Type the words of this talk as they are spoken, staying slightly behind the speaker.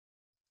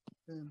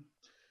Um,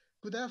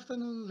 Good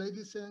afternoon,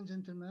 ladies and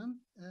gentlemen.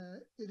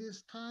 It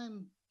is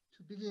time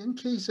to begin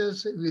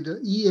KSELS with the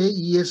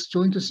EAES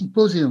Joint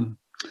Symposium.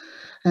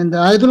 And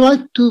I'd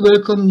like to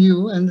welcome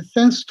you and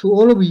thanks to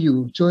all of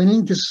you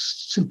joining this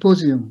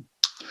symposium.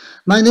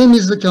 My name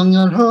is Kyung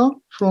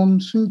from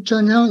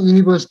Soonchunhyang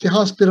University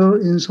Hospital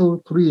in Seoul,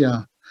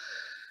 Korea.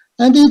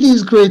 And it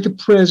is great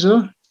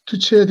pleasure to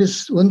chair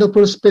this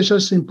wonderful special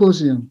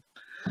symposium.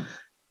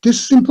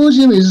 This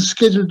symposium is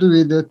scheduled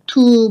with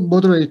two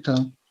moderators.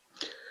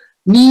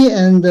 Me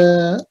and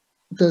the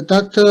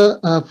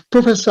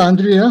Professor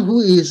Andrea, who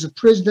is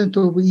president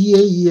of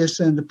EAES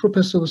and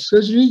professor of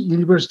surgery,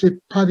 University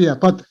Pavia,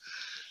 but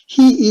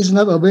he is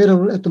not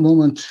available at the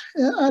moment.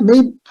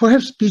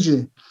 Perhaps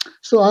busy.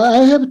 So I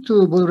have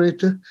to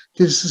moderate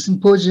this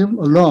symposium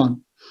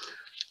alone.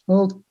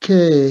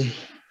 Okay.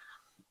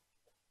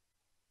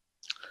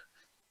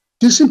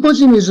 This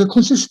symposium is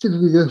consisted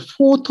with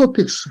 4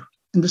 topics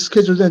in the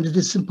schedule and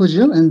this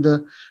symposium, and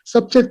the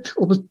subject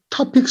of the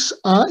topics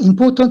are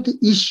important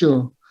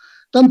issue,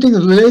 something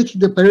related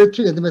to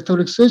bariatric and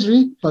metabolic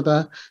surgery,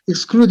 but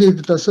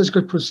excluded the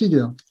surgical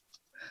procedure.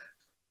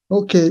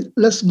 Okay,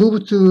 let's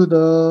move to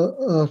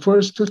the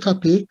first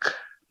topic.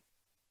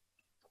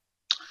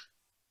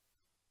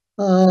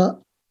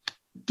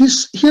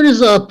 Here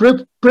is a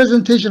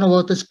presentation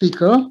about the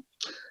speaker.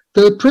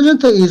 The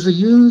presenter is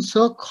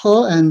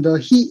Yoonseok, and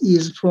he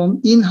is from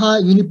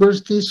Inha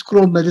University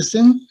School of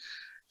Medicine,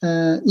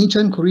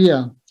 Incheon,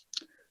 Korea.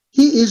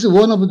 He is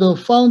one of the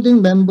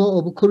founding members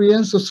of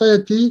Korean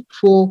Society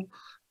for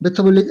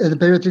Metabolic and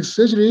Bariatric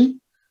Surgery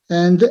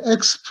and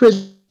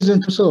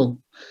ex-president also.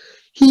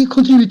 He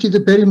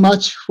contributed very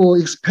much for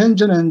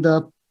expansion and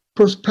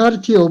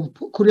prosperity of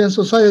Korean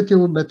Society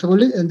of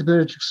Metabolic and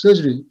Bariatric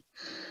Surgery,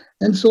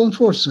 and so on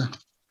forth.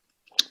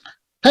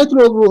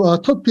 Title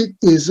of topic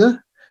is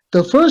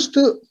the first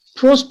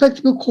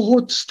prospective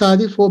cohort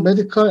study for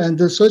medical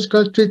and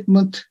surgical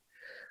treatment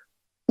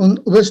on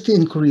obesity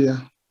in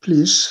Korea.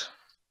 Please.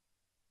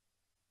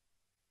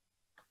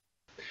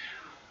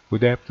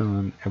 Good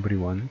afternoon,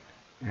 everyone,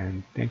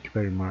 and thank you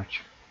very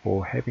much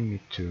for having me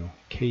to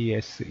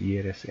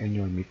KSELS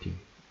annual meeting.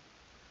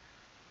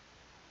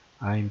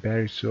 I'm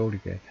very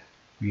sorry that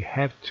we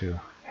have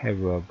to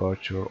have a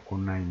virtual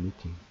online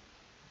meeting.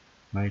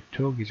 My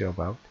talk is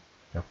about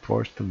the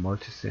first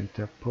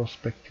multi-center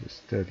prospective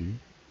study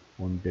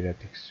on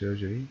bariatric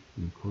surgery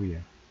in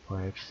Korea,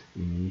 perhaps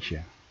in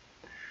Asia.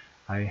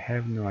 I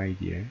have no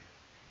idea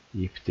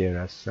if there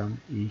are some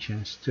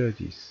Asian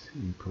studies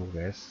in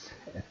progress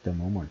at the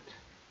moment,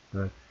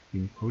 but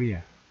in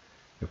Korea,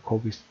 the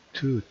KOBESS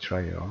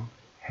trial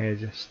has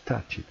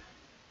started.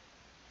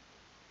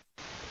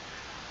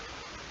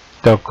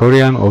 The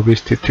Korean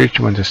obesity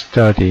treatment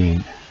study,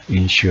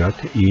 in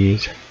short,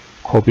 is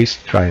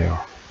KOBESS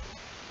trial.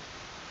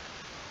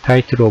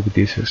 Title of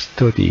this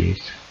study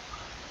is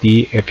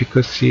The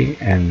Efficacy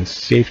and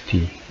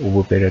Safety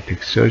of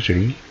Bariatric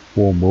Surgery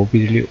for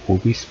Morbidly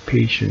Obese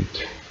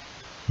Patients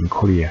in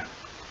Korea.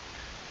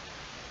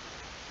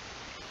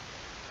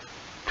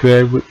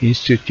 12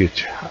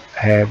 institutes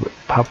have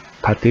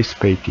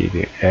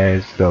participated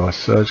as the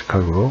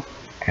surgical group,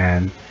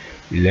 and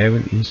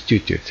 11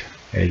 institutes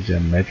as a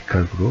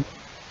medical group,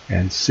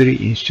 and 3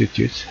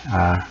 institutes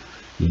are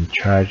in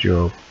charge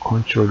of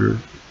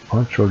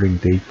controlling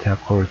data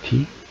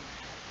quality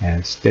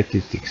and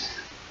statistics.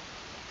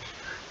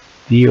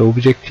 The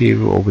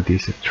objective of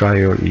this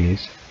trial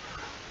is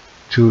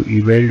to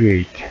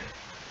evaluate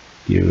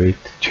the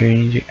rate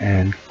change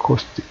and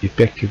cost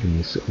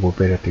effectiveness of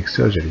bariatric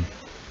surgery.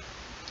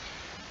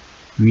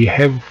 We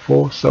have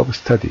 4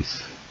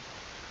 sub-studies.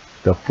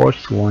 The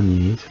first one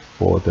is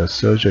for the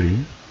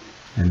surgery,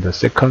 and the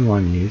second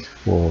one is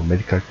for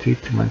medical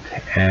treatment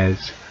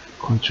as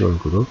control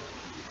group.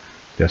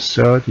 The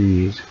third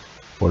is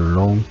for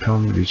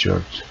long-term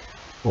results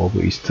of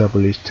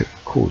established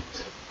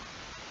codes.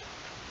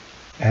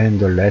 And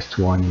the last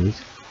one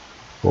is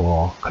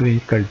for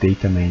clinical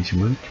data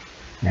management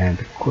and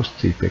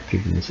cost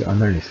effectiveness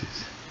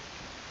analysis.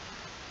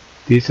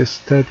 This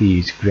study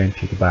is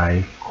granted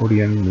by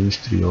Korean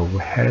Ministry of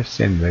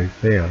Health and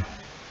Welfare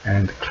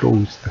and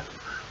closed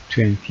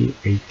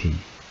 2018.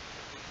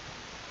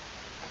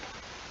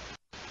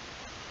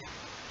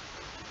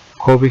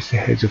 KOBESS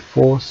has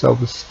 4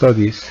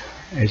 sub-studies,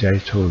 as I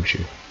told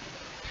you.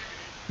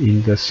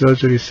 In the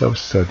surgery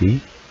sub-study,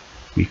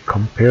 we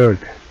compared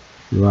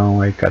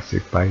Rocio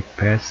gastric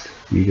bypass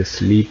with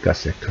sleeve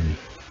gastrectomy.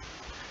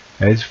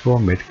 As for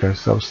medical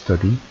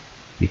sub-study,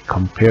 we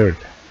compared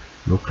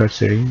local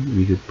saline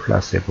with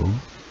placebo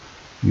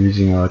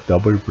using a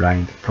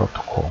double-blind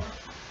protocol.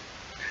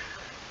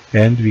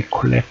 And we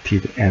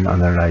collected and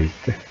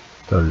analyzed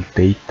the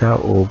data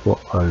of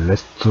a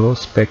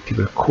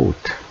retrospective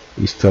cohort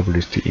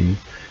established in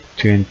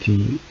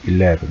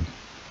 2011.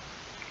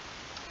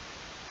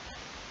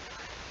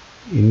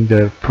 In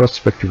the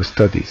prospective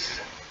studies,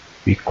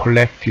 we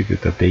collected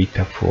the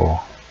data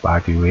for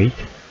body weight,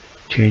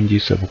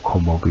 changes of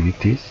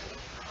comorbidities,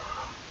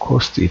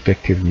 cost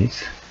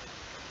effectiveness,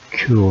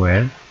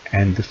 QOL,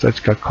 and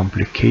surgical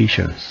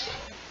complications.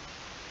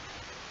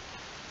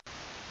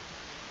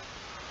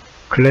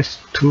 Class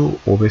 2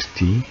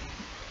 obesity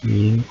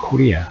in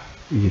Korea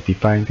is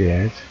defined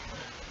as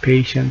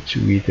patients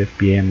with a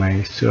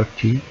BMI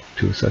 30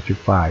 to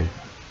 35.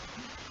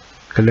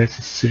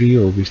 Class 3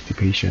 obesity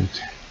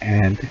patients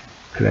and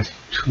Class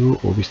 2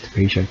 obesity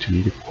patients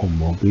with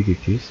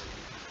comorbidities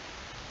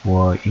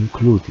were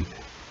included.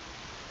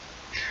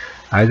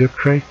 Other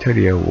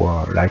criteria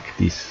were like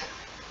this.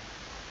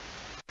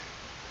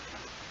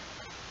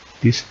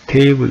 This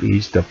table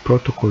is the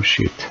protocol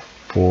sheet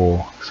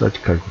for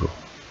surgical group.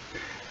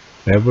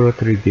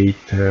 Laboratory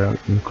data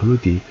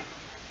included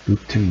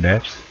routine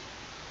labs,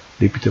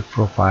 lipid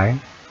profile,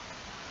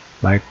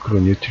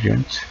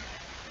 micronutrients,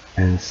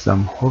 and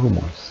some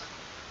hormones.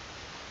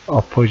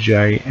 Upper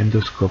GI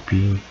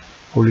endoscopy,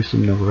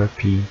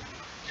 polysomnography,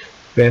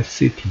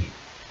 PET-CT,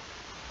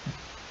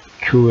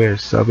 QL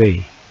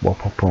survey were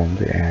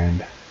performed,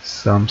 and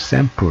some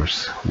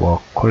samples were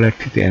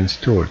collected and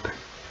stored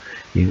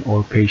in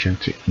all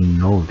patients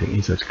enrolled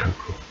in surgical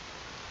group.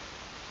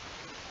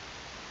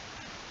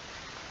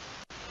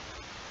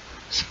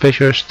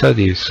 Special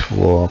studies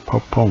were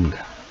performed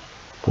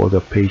for the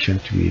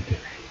patient with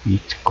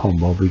each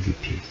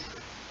comorbidities.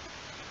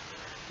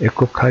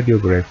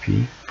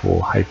 Echocardiography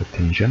for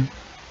hypertension,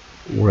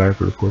 oral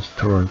glucose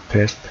tolerance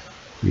test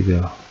with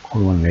a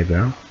hormone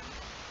level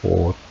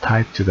for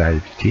type 2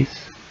 diabetes,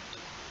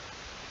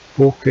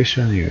 4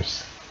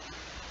 questionnaires,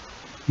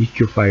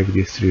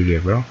 EQ5D3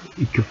 level,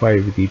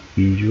 EQ5D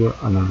visual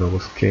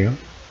analog scale,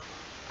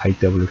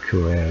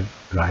 IWQL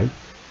right,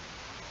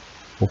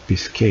 OP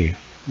scale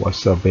was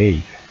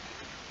surveyed,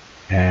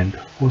 and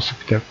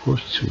hospital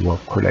costs were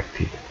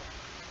collected.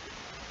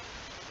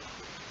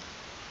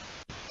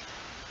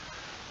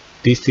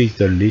 This is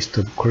the list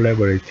of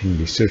collaborating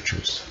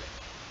researchers.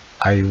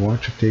 I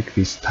want to take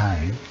this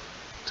time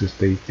to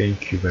say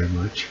thank you very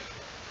much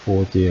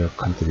for their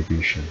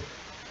contribution.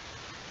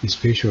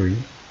 Especially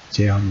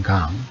Jaehyun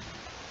Gang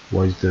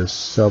was the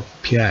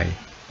sub-PI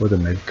for the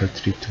medical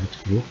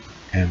treatment group,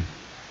 and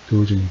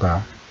Do Jung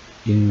Park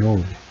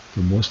enrolled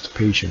the most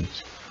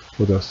patients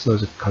for the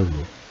surgical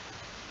group.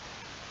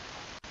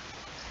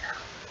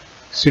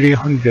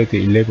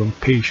 311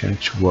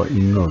 patients were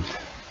enrolled.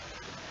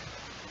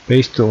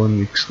 Based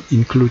on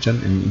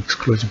inclusion and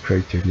exclusion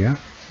criteria,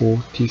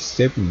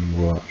 47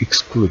 were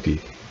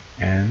excluded,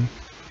 and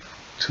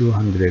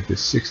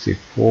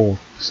 264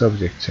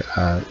 subjects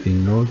are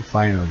enrolled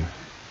finally.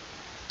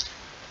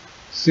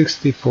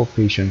 64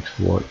 patients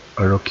were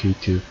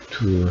allocated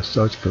to a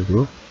surgical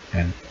group,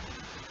 and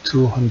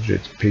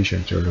 200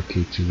 patients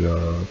allocated to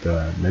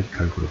the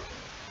medical group.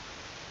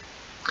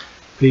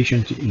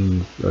 Patients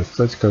in the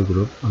surgical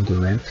group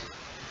underwent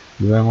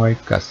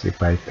Yoonseok gastric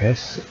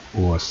bypass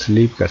or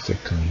sleeve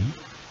gastrectomy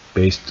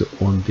based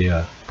on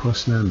their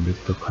personal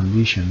medical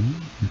condition,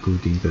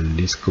 including the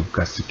risk of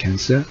gastric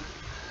cancer,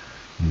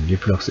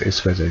 reflux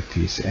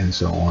esophagitis, and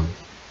so on.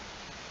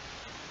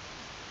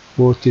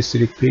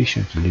 43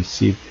 patients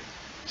received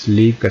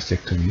sleeve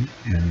gastrectomy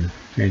and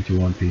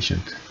 21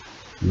 patients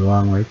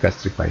Yoonseok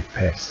gastric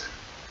bypass.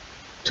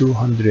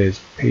 200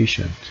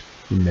 patients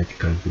in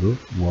medical group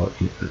were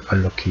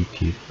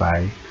allocated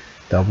by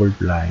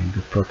double-blind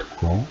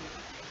protocol,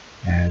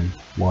 and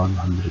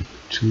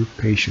 102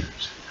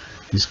 patients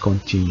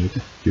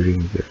discontinued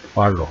during the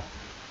follow.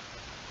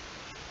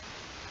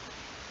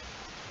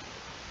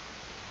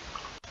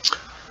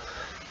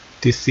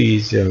 This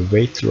is a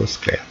weight loss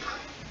graph.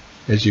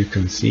 As you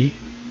can see,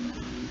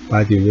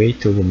 body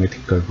weight of a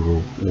medical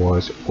group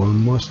was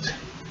almost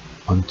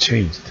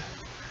unchanged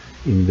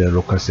in the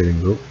local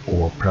setting group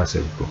or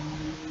placebo group.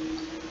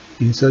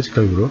 In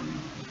surgical group,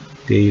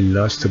 they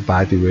lost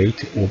body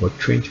weight over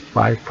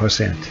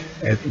 25%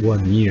 at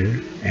 1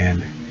 year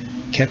and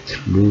kept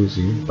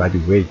losing body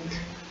weight.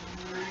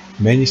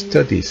 Many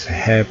studies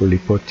have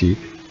reported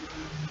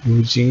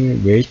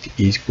losing weight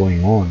is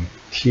going on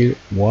till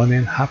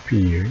 1.5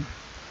 years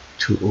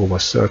to over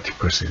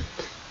 30%.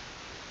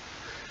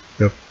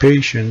 The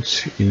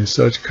patients in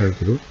surgical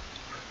group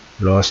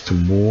lost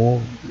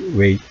more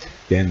weight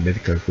than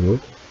medical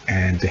group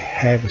and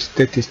have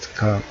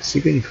statistical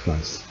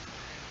significance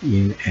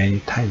in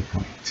any time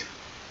point.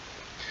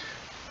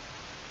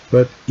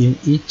 But in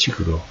each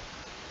group,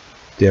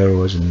 there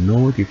was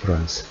no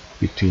difference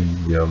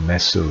between their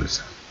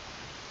methods.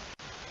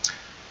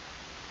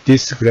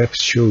 This graph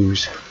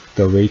shows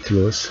the weight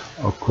loss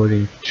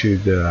according to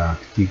the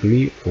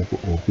degree of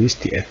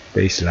obesity at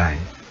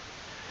baseline.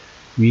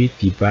 We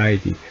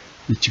divided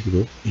each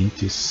group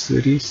into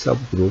 3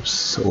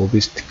 subgroups: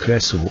 obesity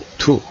class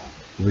 2,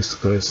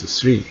 obesity class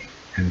 3,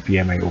 and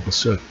BMI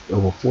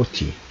over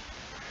 40.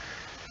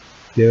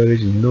 There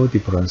is no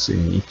difference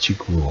in each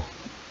group,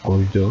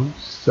 although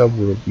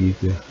subgroup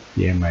with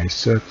BMI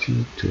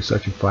 30 to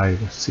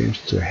 35 seems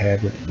to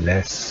have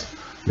less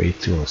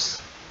weight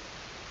loss.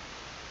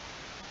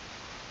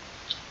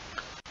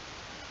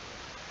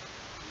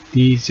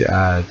 These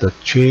are the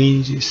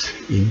changes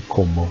in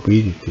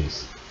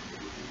comorbidities.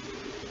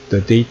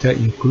 The data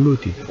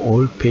included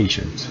all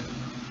patients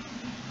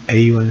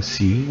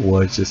A1C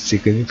was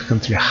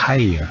significantly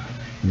higher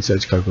in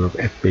surgical group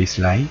at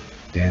baseline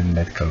than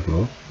medical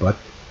group, but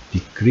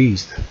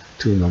decreased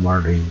to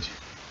normal range.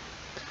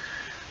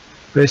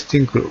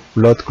 Resting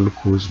blood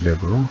glucose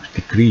level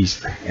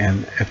decreased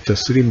and after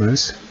 3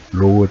 months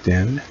lower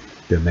than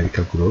the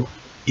medical group,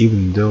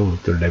 even though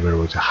the level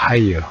was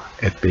higher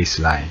at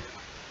baseline.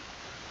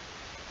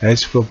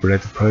 As for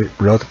blood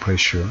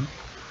pressure,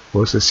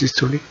 both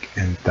systolic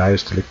and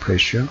diastolic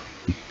pressure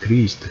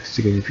decreased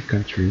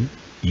significantly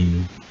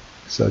in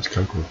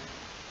surgical group.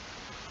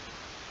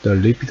 The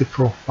lipid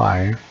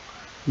profile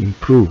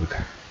improved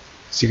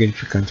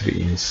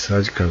significantly in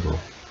surgical group.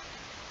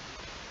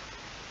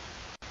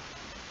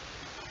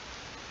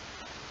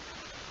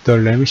 The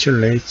remission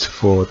rates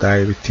for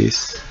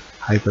diabetes,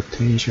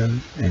 hypertension,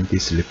 and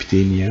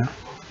dyslipidemia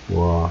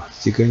were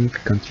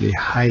significantly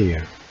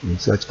higher in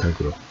surgical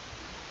group.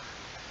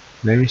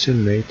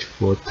 Remission rate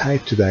for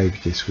type 2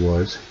 diabetes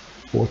was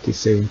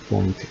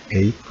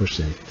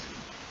 47.8%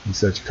 in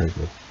surgical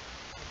group.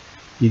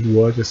 It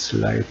was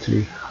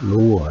slightly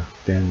lower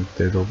than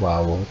that of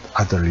our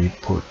other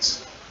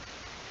reports.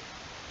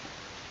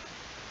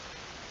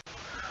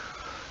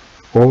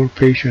 All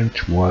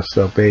patients were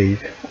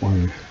surveyed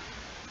on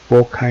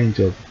 4 kinds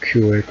of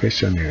QL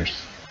questionnaires.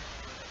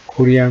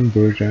 Korean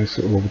versions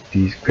of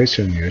these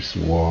questionnaires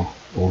were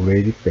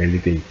already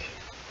validated.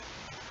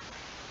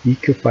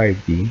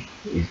 EQ5D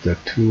is the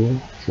tool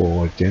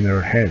for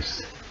general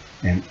health,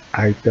 and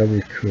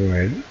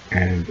IWQL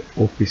and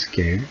OP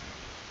scale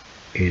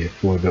is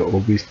for the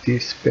obesity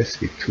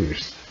specific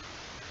tools.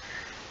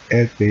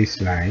 At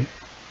baseline,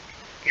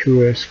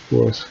 QL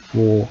scores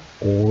for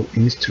all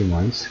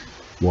instruments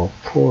were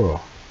poorer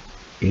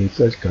in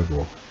surgical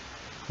group,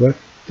 but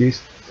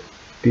this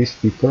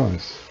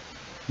difference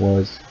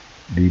was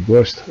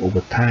reversed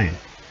over time,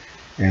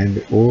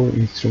 and all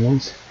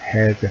instruments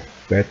had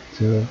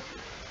better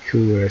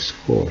QL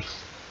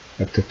scores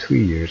after 2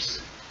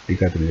 years,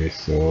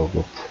 regardless of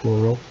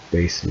poorer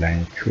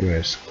baseline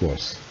QL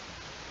scores.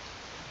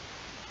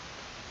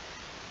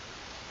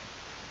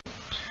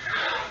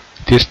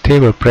 This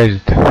table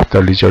presents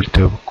the result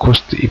of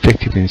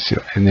cost-effectiveness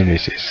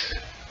analysis.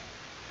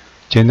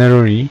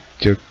 Generally,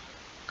 the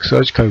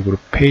surgical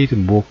group paid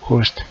more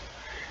cost,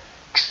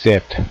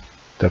 except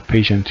the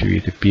patient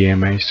with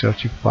BMI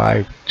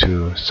 35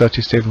 to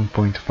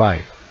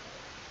 37.5.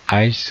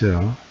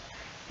 ISO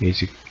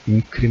is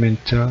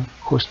incremental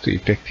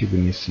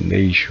cost-effectiveness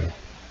ratio.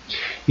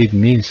 It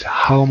means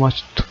how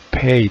much to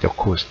pay the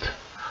cost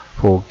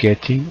for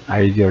getting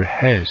ideal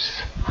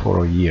health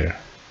for a year.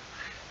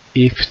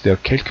 If the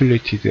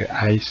calculated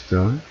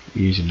ISO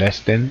is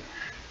less than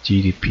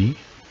GDP,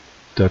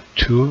 the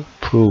tool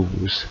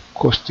proves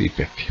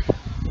cost-effective.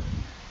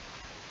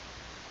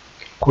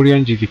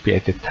 Korean GDP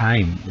at the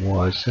time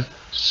was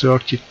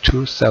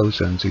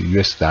 32,000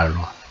 US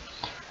dollar.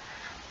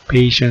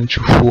 Patients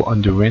who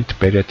underwent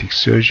bariatric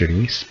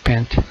surgery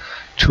spent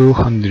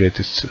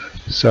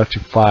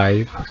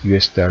 235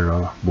 US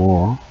dollar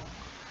more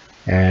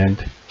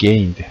and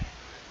gained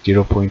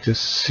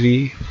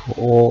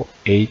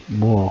 0.348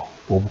 more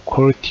of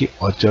quality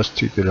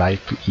adjusted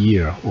life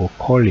year or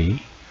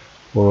QALY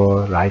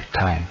for a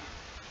lifetime.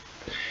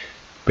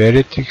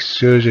 Bariatric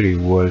surgery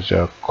was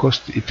a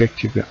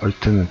cost-effective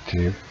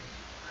alternative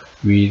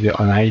with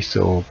an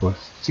ISO of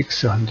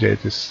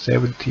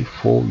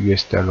 674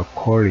 US dollar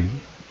QALY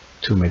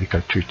to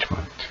medical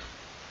treatment.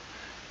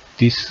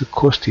 This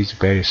cost is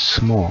very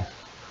small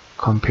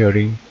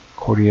comparing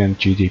Korean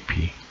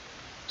GDP,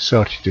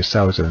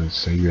 32,000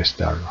 US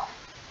dollar.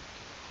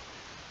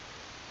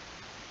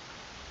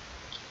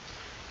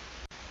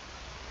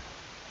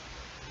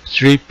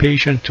 Three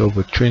patients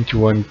over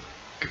 21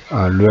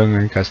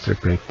 luminary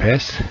gastrectomy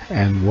pass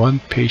and 1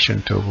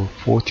 patient over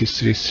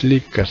 43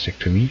 sleeve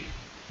gastrectomy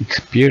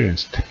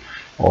experienced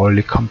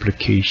early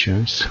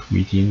complications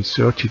within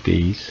 30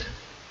 days,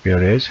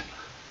 whereas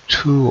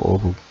 2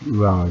 over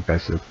luminary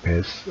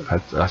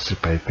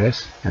gastrectomy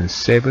pass and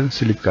 7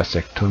 sleeve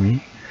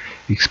gastrectomy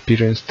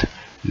experienced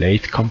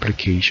late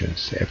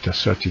complications after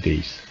 30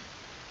 days.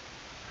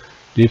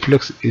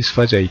 Reflux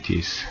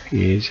esophagitis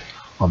is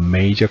a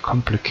major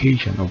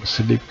complication of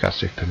sleeve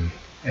gastrectomy,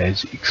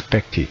 as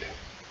expected.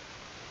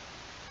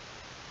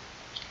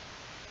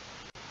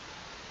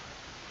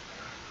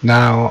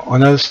 Now,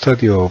 another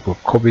study of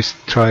KOBESS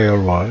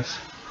trial was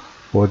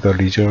for the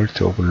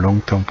result of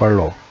long-term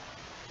follow-up.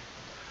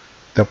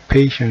 The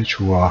patients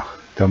were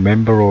the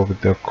member of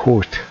the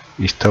cohort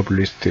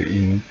established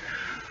in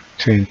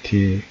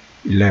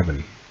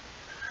 2011,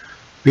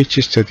 which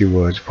study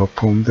was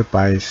performed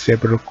by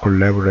several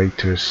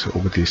collaborators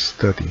of this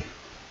study.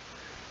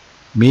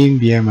 Mean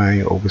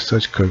BMI of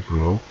surgical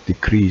group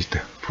decreased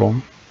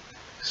from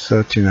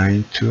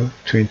 39 to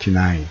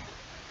 29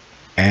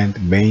 and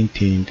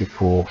maintained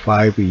for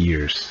 5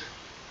 years.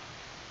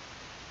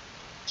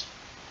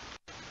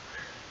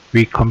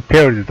 We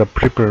compared the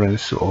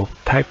prevalence of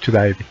type 2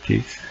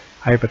 diabetes,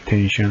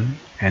 hypertension,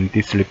 and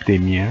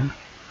dyslipidemia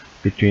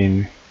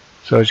between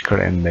surgical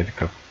and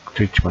medical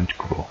treatment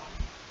group.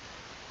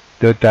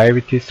 the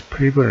diabetes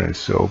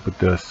prevalence of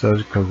the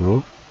surgical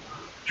group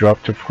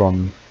dropped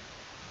from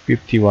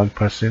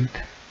 51%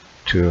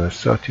 to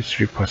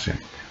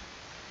 33%.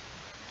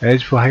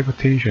 As for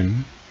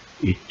hypertension,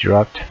 it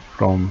dropped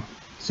from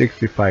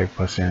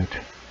 65%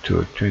 to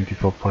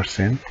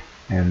 24%,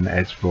 and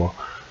as for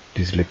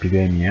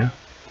dyslipidemia,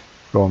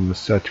 from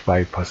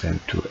 35%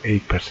 to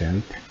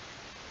 8%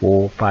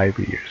 for 5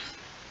 years.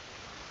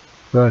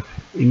 But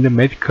in the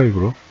medical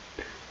group,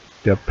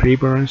 the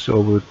prevalence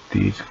of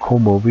these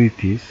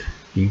comorbidities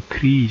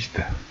increased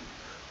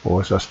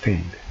or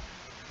sustained.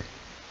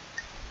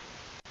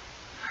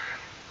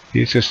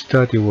 This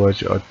study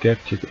was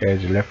adapted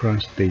as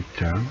reference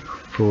data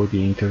for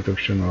the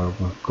introduction of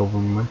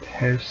government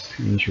health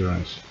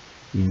insurance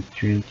in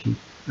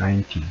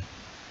 2019.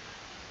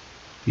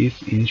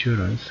 This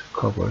insurance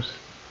covers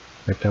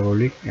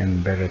metabolic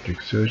and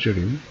bariatric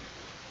surgery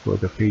for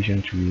the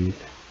patients with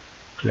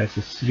Class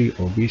 3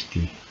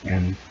 obesity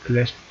and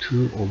Class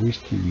 2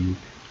 obesity with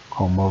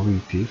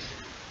comorbidities,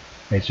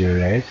 as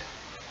well as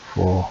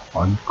for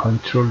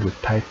uncontrolled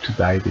type 2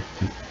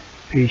 diabetes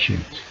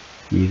patients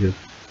with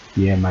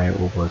BMI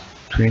over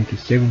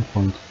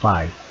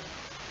 27.5.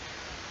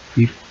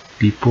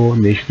 Before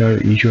national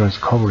insurance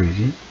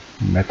coverage,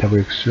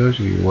 metabolic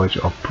surgery was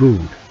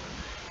approved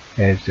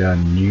as a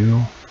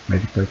new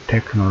medical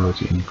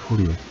technology in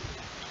Korea.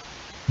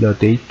 The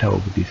data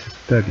of this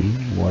study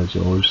was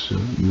also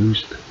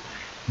used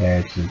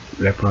as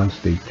reference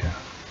data,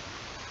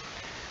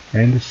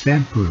 and the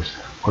samples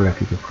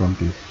collected from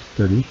this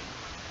study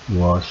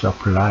were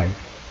supplied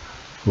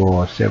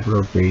for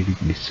several basic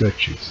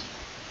researches.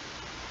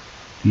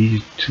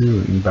 These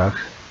two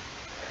impacts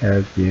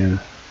have been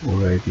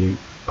already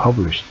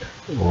published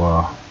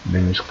or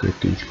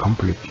manuscript is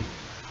completed.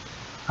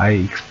 I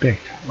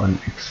expect an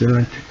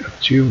excellent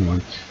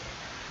achievement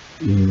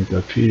in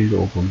the field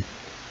of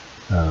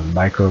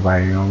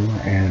microbiome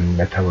and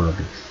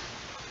metabolomics.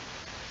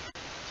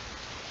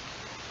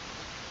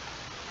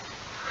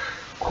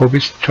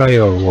 KOBESS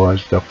trial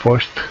was the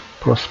first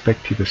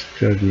prospective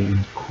study in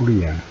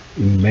Korea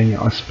in many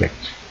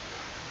aspects.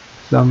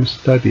 Some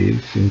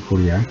studies in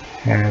Korea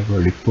have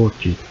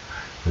reported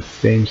the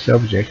same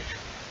subject,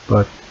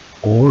 but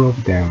all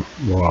of them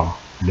were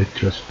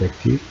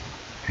retrospective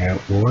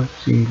or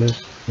single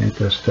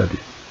center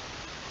studies.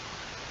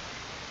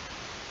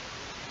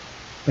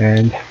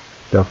 And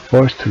the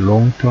first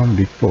long-term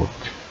report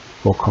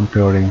for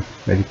comparing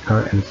medical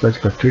and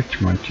surgical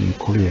treatment in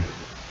Korea.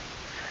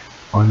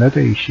 Another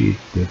issue is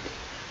that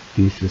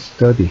this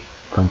study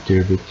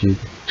contributed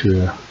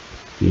to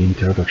the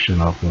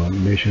introduction of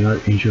national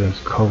insurance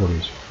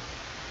coverage.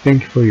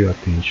 Thank you for your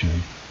attention.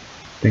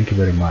 Thank you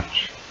very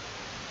much.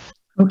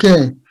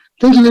 Okay,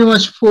 thank you very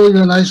much for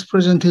your nice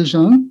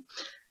presentation.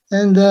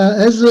 And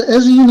as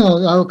you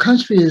know, our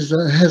country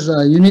has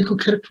unique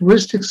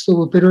characteristics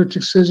of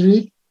bariatric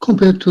surgery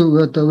compared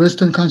to the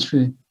Western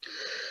country.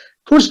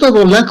 First of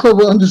all, lack of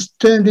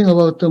understanding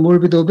about the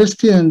morbid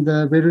obesity and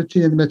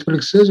bariatric and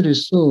metabolic surgery.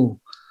 So,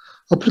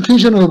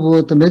 application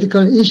of the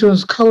medical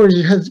insurance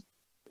coverage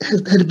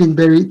had been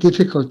very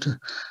difficult.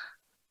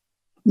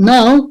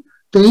 Now,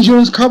 the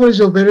insurance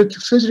coverage of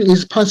bariatric surgery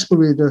is possible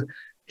with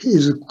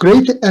his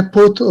great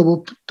effort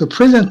of the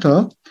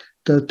presenter,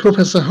 the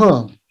Professor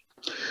He.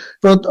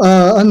 But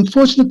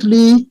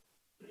unfortunately,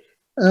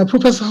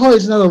 Professor He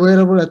is not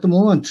available at the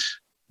moment,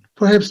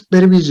 perhaps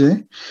very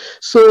busy.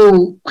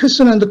 So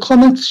question and the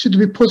comments should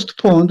be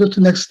postponed to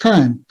next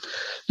time.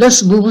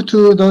 Let's move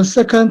to the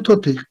second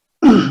topic.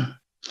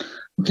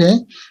 Okay,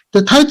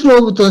 the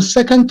title of the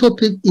second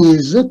topic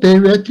is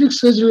Bariatric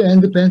Surgery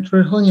and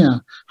Ventral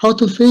Hernia, How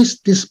to Face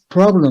this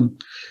Problem.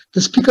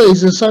 The speaker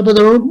is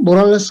Salvador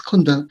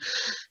Morales-Conde,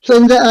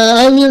 and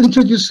I will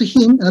introduce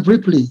him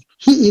briefly.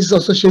 He is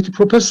Associate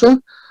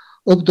Professor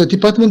of the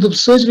Department of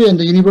Surgery and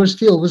the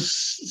University of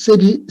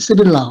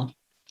Sevilla,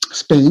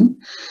 Spain,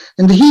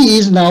 and he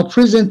is now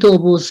President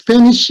of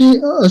Spanish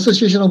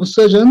Association of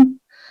Surgeons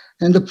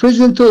and the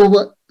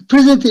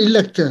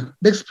President-elect,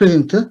 next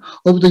President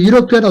of the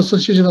European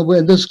Association of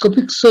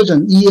Endoscopic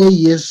Surgeons,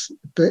 EAES,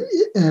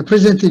 the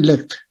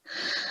President-elect.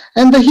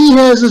 And he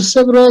has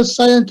several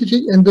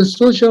scientific and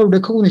social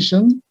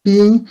recognition,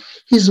 being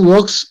his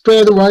work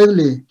spread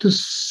widely to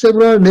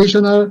several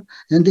national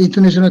and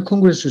international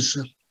congresses,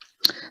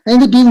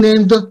 and being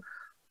named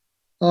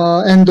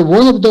and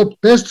one of the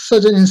best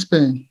surgeons in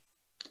Spain.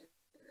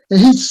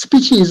 His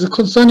speech is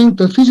concerning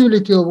the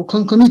feasibility of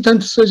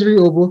concomitant surgery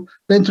of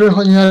ventral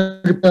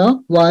hernia repair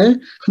while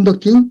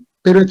conducting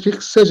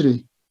bariatric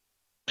surgery.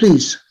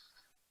 Please.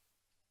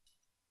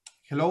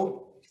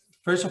 Hello.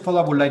 First of all,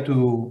 I would like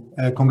to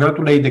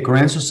congratulate the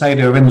Korean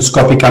Society of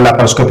Endoscopic and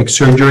Laparoscopic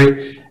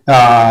Surgery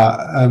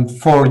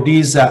for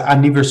this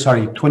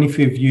anniversary,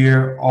 25th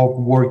year of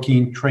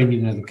working,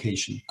 training, and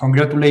education.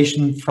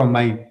 Congratulations from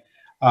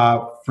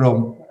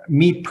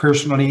me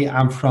personally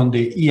and from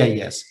the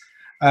EAES.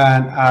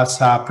 And as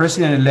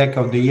President-elect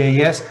of the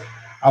EAES,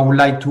 I would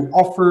like to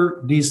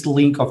offer this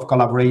link of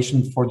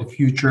collaboration for the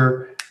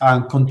future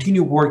and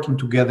continue working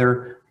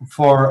together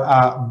for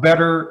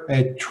better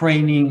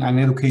training and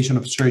education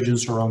of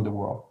surgeons around the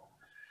world.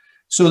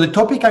 So the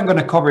topic I'm going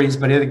to cover is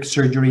bariatric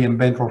surgery and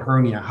ventral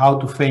hernia, how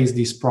to face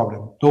this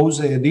problem.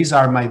 These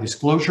are my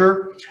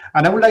disclosure.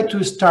 And I would like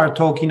to start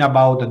talking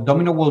about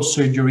abdominal wall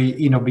surgery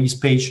in obese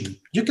patients.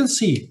 You can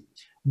see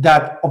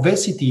that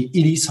obesity,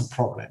 it is a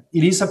problem.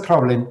 It is a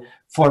problem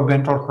for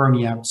ventral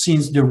hernia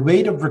since the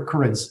rate of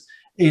recurrence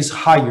is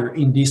higher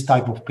in this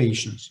type of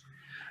patients.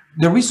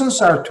 The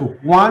reasons are two.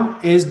 One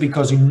is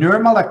because in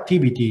normal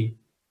activity,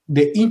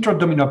 the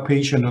intra-abdominal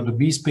patient or the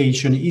obese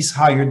patient is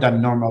higher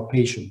than normal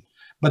patient.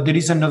 But there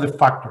is another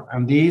factor,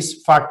 and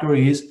this factor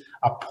is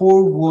a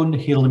poor wound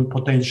healing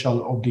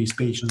potential of these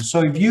patients.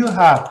 So if you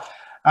have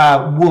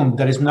a wound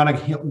that is not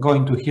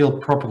going to heal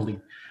properly,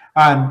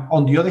 and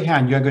on the other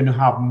hand, you're going to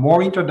have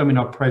more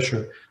intra-abdominal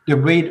pressure, the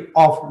rate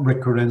of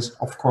recurrence,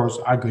 of course,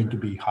 are going to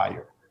be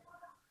higher.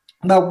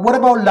 Now, what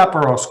about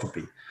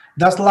laparoscopy?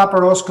 Does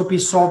laparoscopy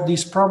solve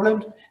this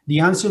problem?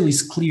 The answer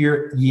is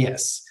clear,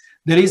 yes.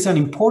 There is an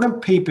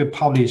important paper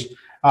published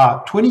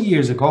 20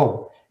 years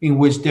ago in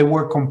which they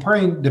were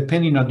comparing,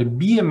 depending on the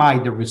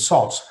BMI, the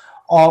results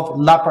of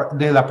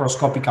the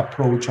laparoscopic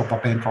approach of a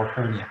ventral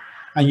hernia.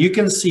 And you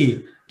can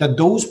see that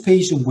those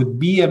patients with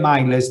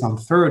BMI less than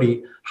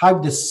 30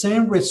 have the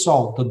same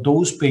result that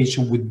those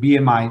patients with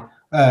BMI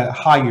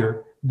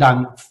higher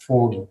than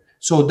 40.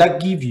 So that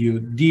gives you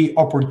the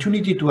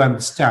opportunity to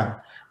understand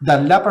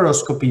that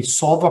laparoscopy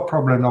solves a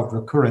problem of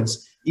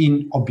recurrence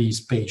in obese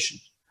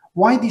patients.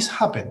 Why this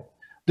happened?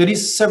 There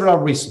is several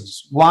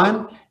reasons.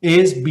 One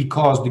is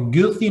because the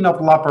good thing of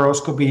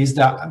laparoscopy is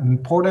the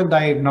important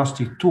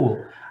diagnostic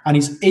tool and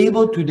is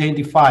able to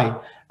identify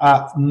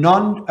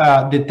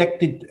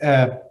non-detected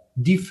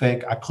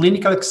defect, a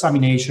clinical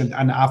examination,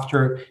 and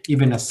after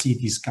even a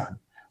CT scan.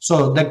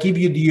 So that gives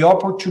you the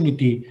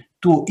opportunity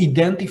to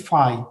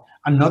identify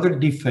another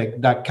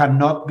defect that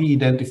cannot be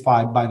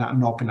identified by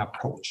an open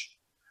approach.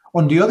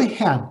 On the other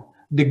hand,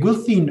 the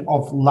good thing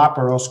of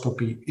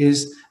laparoscopy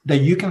is that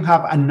you can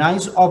have a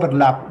nice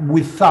overlap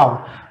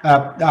without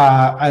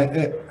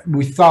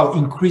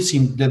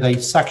increasing the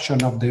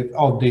dissection of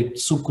the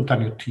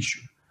subcutaneous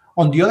tissue.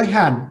 On the other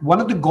hand, one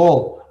of the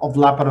goals of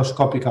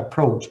laparoscopic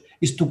approach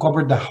is to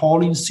cover the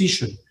whole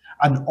incision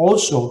and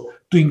also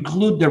to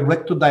include the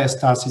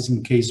rectodiastasis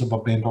in case of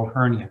a ventral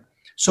hernia.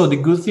 So the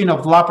good thing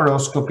of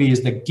laparoscopy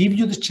is that give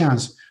you the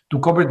chance to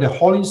cover the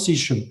whole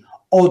incision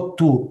or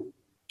to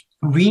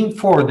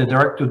reinforce the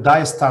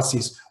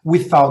rectodiastasis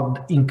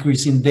without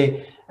increasing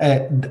the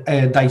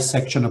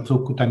dissection of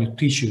subcutaneous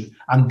tissue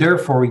and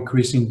therefore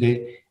increasing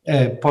the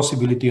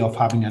possibility of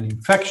having an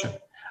infection.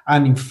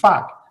 And in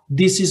fact,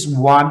 this is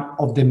one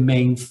of the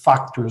main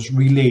factors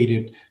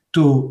related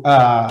to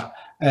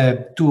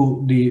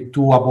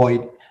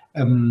avoid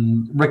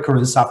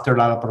recurrence after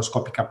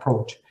laparoscopic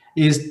approach,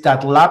 is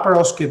that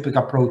laparoscopic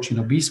approach in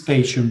obese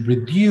patients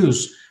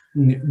reduce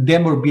the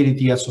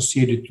morbidity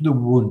associated to the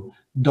wound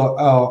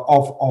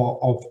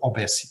of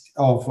obesity,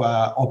 of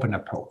open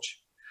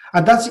approach.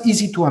 And that's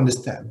easy to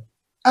understand.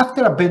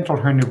 After a ventral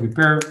hernia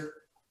repair,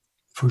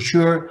 for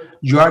sure,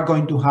 you are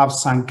going to have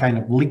some kind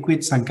of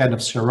liquid, some kind of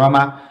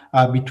seroma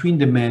between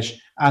the mesh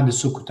and the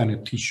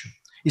subcutaneous tissue.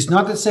 It's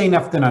not the same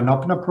after an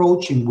open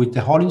approach in which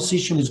the whole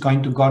incision is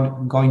going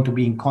to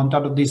be in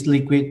contact with this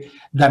liquid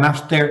than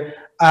after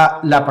a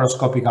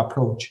laparoscopic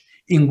approach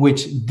in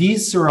which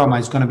this seroma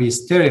is going to be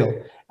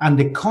sterile and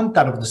the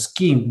contact of the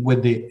skin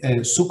with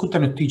the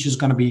subcutaneous tissue is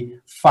going to be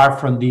far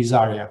from this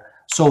area.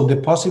 So the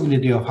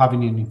possibility of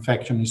having an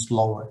infection is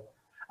lower.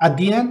 At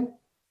the end,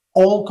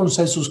 all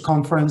consensus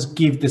conferences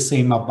give the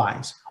same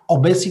advice.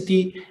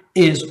 Obesity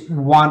is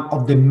one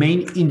of the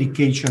main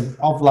indications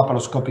of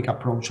laparoscopic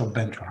approach of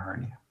ventral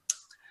hernia.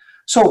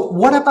 So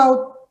what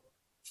about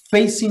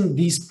facing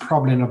this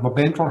problem of a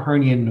ventral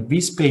hernia in an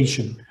obese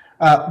patient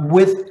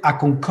with a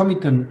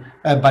concomitant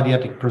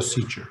bariatric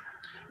procedure?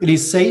 It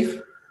is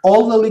safe.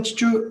 All the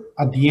literature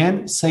at the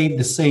end say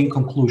the same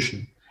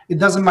conclusion. It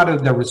doesn't matter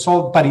the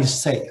result, but it's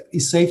safe.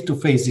 It's safe to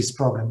face this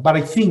problem. But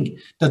I think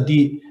that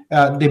the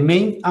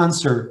main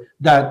answer,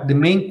 that the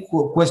main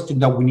question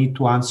that we need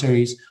to answer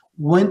is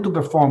when to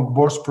perform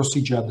both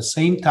procedures at the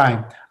same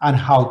time and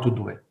how to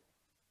do it.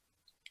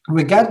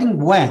 Regarding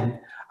when,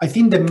 I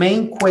think the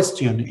main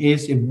question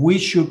is if we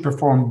should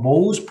perform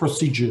both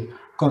procedures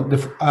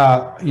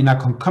in a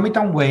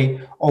concomitant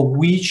way, or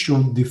we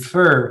should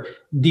defer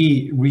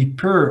the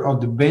repair of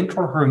the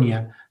ventral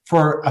hernia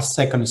for a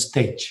second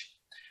stage.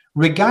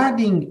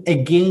 Regarding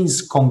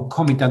against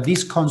concomitant,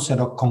 this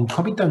concept of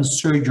concomitant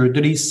surgery,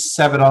 there is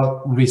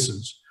several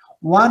reasons.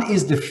 One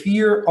is the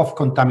fear of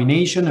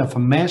contamination of a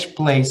mesh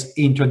placed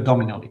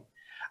intra-abdominally.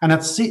 And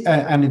at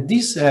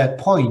this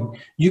point,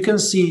 you can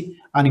see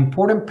an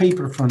important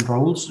paper from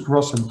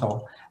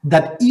Rosenthal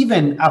that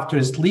even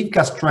after sleeve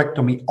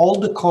gastrectomy, all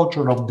the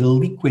culture of the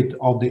liquid,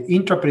 of the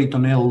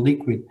intraperitoneal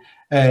liquid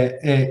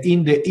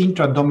in the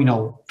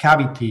intra-abdominal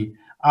cavity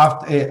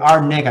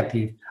are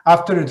negative.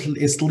 After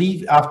a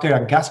sleeve, after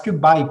a gastric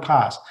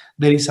bypass,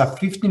 there is a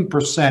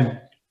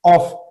 15%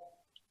 of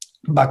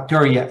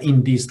bacteria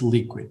in this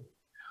liquid.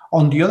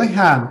 On the other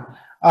hand,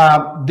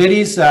 there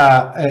is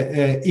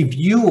if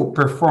you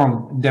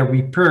perform the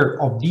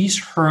repair of these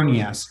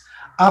hernias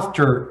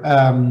after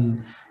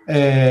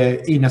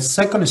in a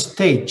second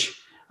stage,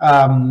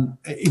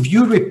 if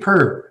you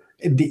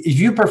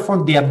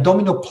perform the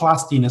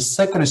abdominoplasty in a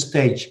second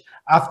stage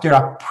after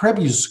a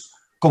previous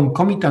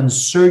concomitant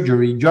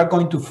surgery, you are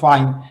going to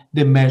find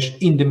the mesh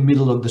in the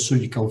middle of the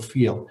surgical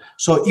field.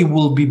 So it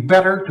will be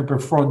better to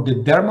perform the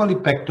dermal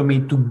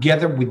lipectomy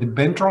together with the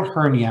ventral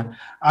hernia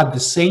at the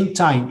same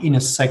time in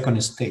a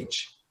second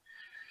stage.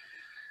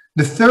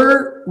 The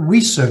third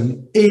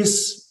reason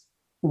is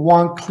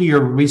one clear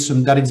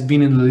reason that has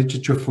been in the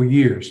literature for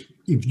years.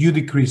 If you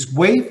decrease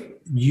weight,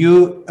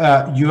 you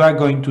are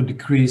going to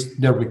decrease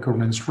the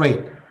recurrence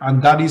rate. And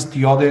that is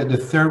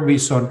the third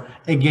reason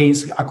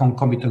against a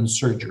concomitant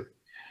surgery.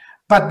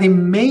 But the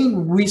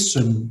main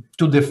reason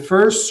to the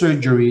first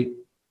surgery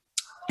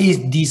is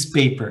this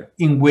paper,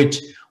 in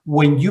which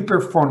when you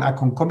perform a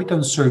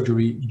concomitant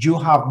surgery, you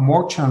have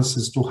more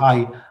chances to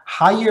have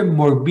higher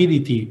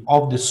morbidity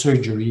of the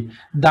surgery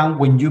than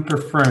when you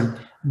perform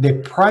the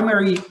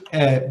primary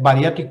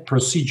bariatric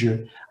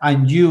procedure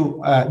and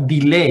you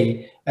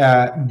defer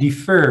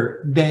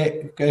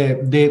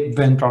the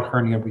ventral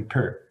hernia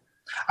repair.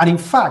 And in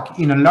fact,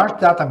 in a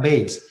large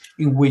database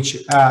in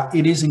which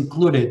it is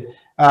included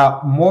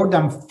more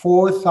than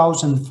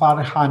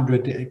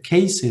 4,500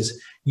 cases,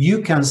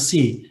 you can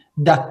see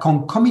that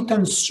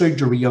concomitant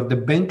surgery of the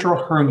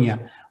ventral hernia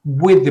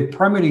with the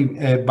primary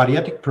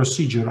bariatric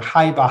procedure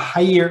have a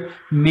higher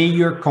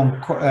major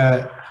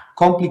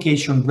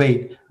complication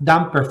rate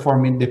than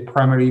performing the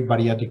primary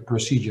bariatric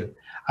procedure.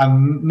 A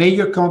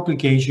major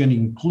complication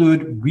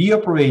include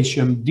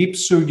reoperation, deep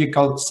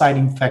surgical site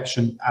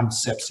infection, and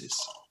sepsis.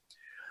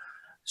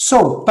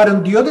 So, but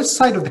on the other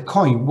side of the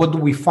coin, what do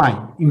we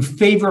find in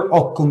favor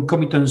of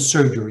concomitant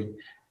surgery?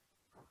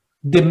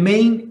 The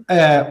main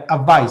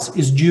advice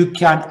is you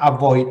can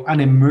avoid an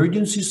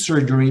emergency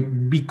surgery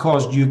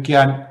because you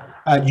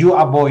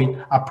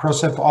avoid a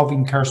process of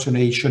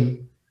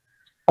incarceration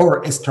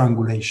or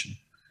strangulation.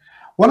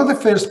 One of the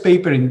first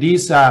papers in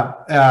this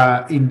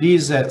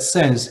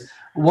sense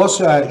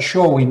was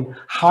showing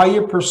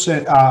higher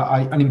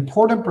an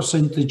important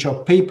percentage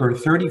of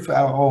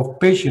of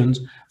patients,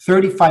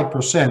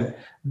 35%,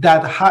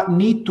 that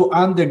need to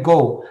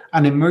undergo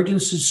an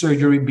emergency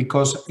surgery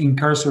because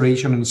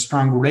incarceration and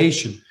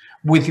strangulation.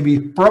 With the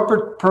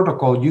proper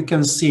protocol, you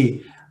can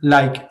see,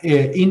 like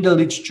in the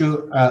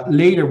literature,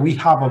 later we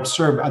have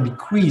observed a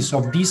decrease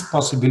of this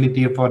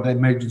possibility for the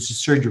emergency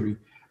surgery,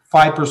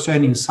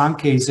 5% in some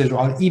cases,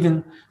 or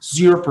even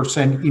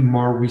 0% in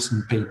more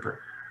recent paper.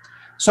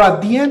 So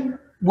at the end,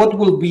 what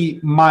will be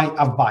my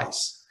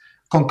advice?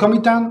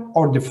 Concomitant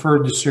or defer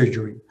the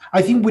surgery?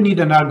 I think we need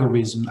an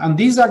algorithm, and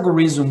this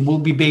algorithm will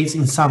be based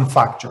in some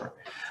factor.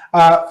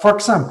 For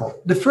example,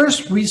 the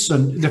first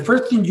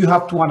thing you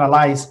have to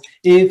analyze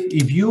is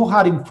if you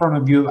had in front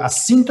of you a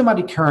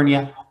symptomatic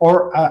hernia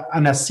or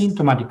an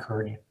asymptomatic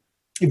hernia.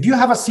 If you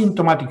have a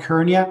symptomatic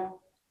hernia,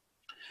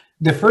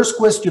 the first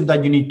question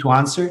that you need to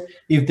answer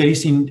if there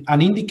is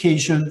an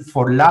indication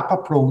for lap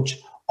approach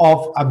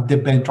of the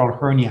ventral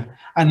hernia.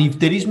 And if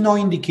there is no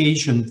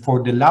indication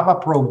for the lap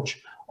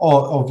approach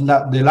or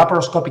the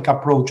laparoscopic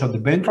approach of the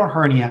ventral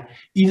hernia,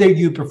 either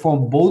you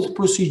perform both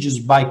procedures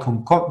by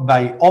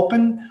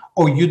open,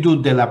 or you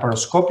do the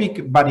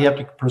laparoscopic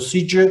bariatric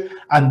procedure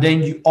and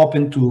then you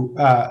open to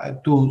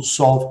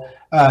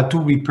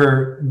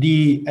repair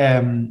the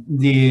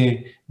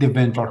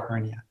ventral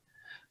hernia.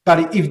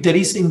 But if there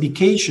is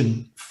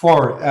indication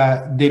for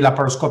the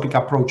laparoscopic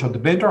approach of the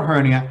ventral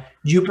hernia,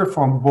 you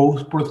perform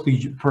both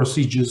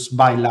procedures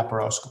by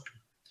laparoscopy.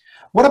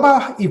 What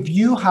about if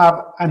you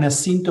have an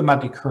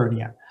asymptomatic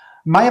hernia?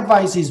 My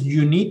advice is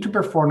you need to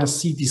perform a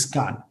CT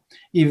scan.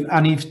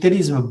 If there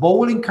is a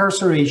bowel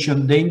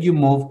incarceration, then you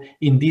move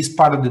in this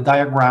part of the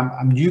diagram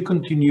and you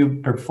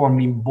continue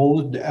performing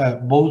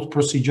both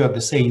procedures at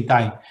the same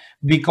time.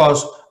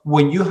 Because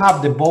when you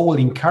have the bowel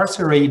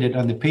incarcerated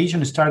and the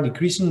patient starts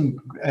decreasing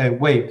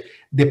weight,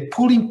 the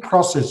pulling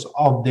process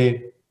of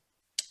the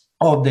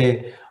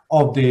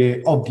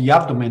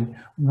abdomen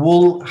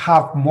will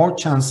have more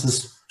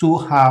chances to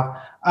have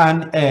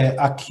an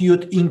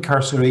acute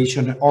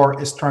incarceration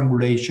or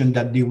strangulation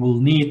that they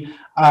will need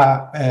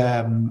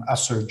a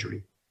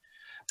surgery.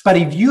 But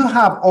if you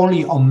have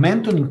only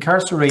omentum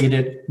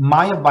incarcerated,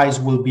 my advice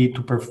will be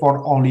to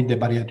perform only the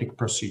bariatric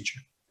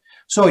procedure.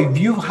 So if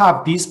you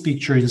have this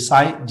picture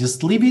inside,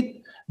 just leave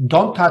it,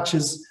 don't touch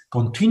it,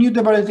 continue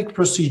the bariatric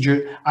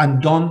procedure,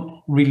 and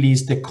don't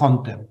release the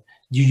content.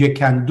 You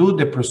can do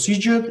the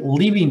procedure,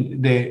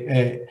 leaving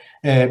the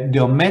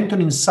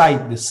omentum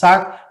inside the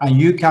sac,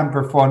 and you can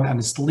perform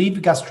a sleeve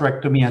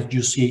gastrectomy as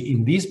you see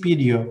in this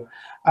video,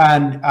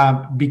 and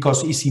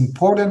because it's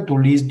important to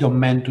leave the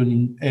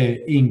omentum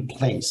in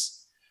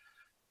place.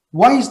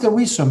 Why is the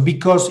reason?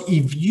 Because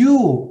if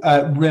you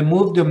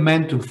remove the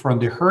omentum from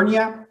the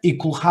hernia, it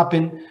could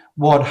happen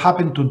what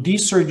happened to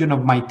this surgeon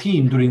of my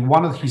team during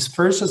one of his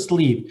first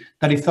sleep,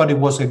 that he thought it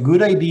was a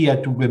good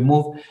idea to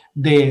remove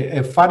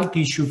the fatty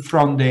tissue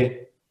from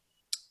the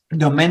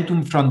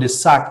omentum from the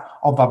sac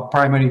of a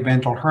primary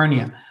ventral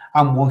hernia.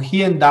 And what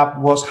he ended up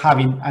was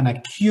having an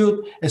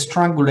acute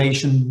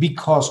strangulation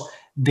because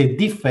the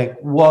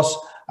defect was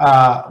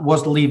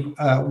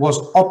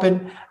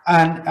open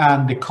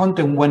and the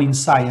content went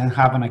inside and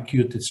have an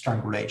acute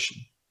strangulation.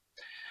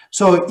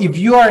 So if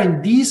you are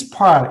in this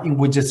part in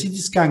which a CT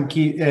scan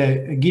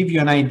give you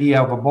an idea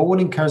of a bowel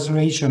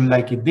incarceration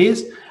like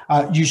this,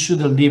 you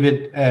should leave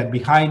it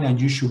behind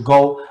and you should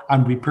go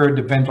and repair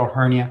the ventral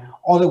hernia.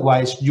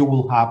 Otherwise, you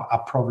will have a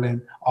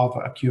problem of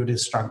acute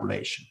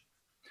strangulation.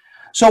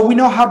 So we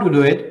know how to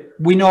do it.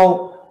 We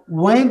know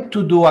when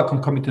to do a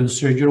concomitant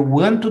surgery,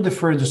 when to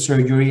defer the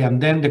surgery,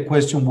 and then the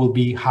question will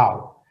be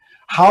how.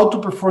 How to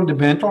perform the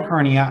ventral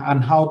hernia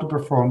and how to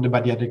perform the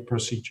bariatric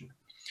procedure.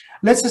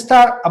 Let's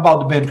start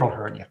about the ventral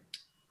hernia.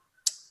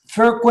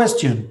 Third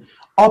question,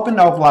 open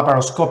of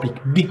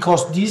laparoscopic,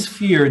 because this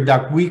fear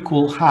that we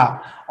could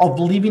have of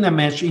leaving a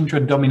mesh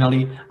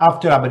intra-abdominally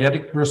after a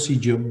bariatric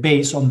procedure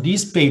based on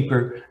this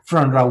paper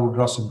from Raoul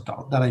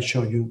Rosenthal that I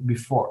showed you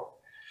before.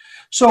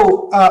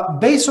 So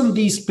based on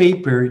this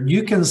paper,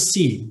 you can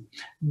see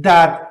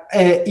that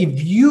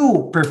if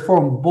you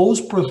perform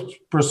both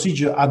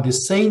procedures at the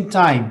same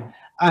time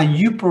and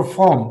you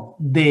perform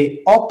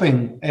the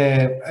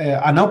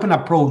an open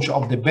approach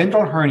of the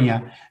ventral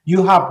hernia,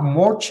 you have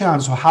more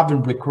chance of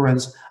having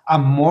recurrence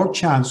and more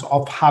chance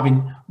of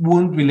having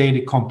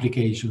wound-related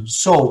complications.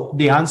 So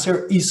the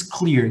answer is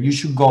clear. You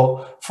should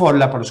go for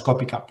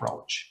laparoscopic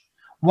approach.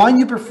 When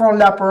you perform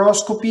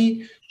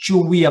laparoscopy,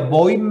 should we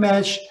avoid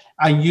mesh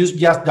and use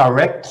just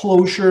direct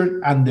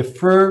closure and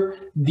defer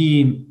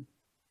the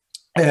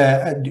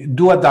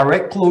do a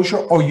direct closure,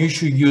 or you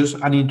should use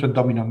an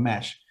intra-abdominal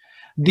mesh?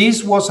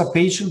 This was a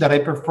patient that I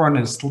performed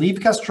a sleeve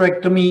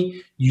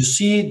gastrectomy. You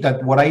see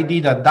that what I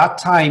did at that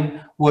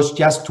time was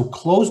just to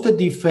close the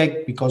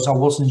defect because I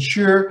wasn't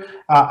sure.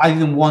 I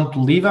didn't want to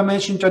leave a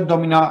mesh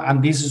intra-abdominal,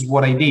 and this is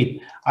what I did.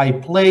 I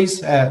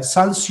placed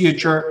some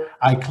suture,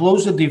 I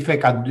closed the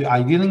defect,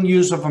 I didn't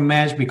use of a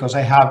mesh because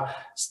I have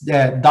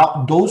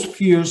those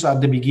fears at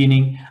the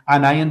beginning,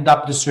 and I end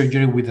up the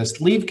surgery with a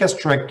sleeve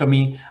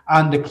gastrectomy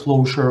and the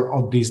closure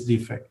of this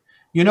defect.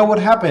 You know what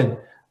happened?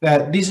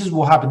 This is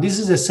what happened. This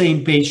is the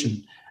same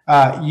patient.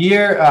 A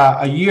year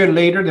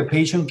later, the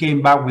patient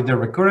came back with the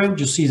recurrence.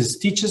 You see the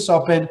stitches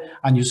open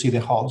and you see the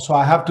hole. So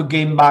I have to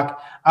gain back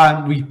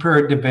and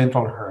repair the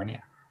ventral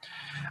hernia.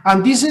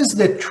 And this is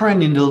the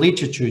trend in the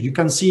literature. You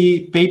can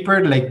see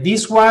paper like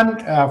this one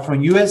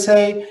from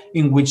USA,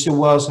 in which there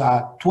was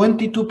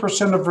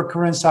 22% of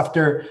recurrence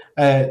after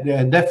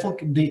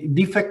the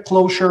defect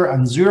closure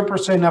and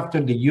 0%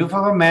 after the use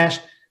of a mesh.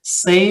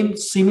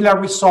 Similar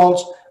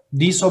results.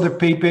 This other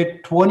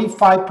paper,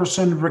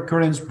 25%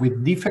 recurrence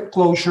with defect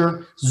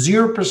closure,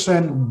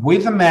 0%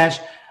 with a mesh,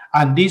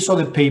 and this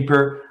other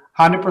paper,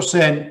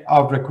 100%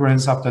 of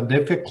recurrence after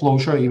defect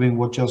closure, even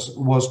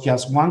was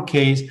just one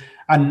case,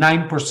 and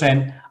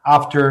 9%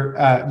 after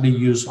the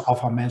use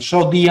of a mesh.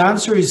 So the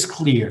answer is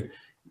clear.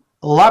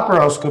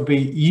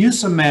 Laparoscopy,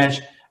 use a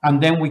mesh,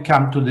 and then we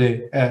come to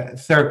the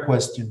third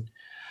question.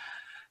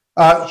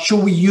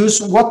 Should we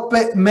use,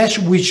 what mesh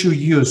we should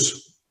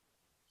use?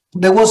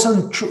 There was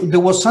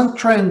some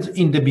trend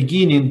in the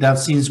beginning that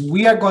since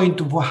we are going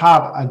to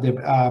have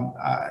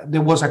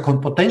there was a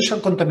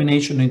potential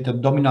contamination in the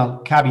abdominal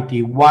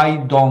cavity,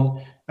 why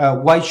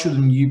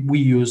shouldn't we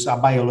use a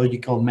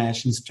biological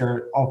mesh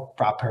instead of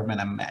a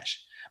permanent mesh?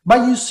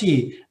 But you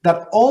see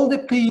that all the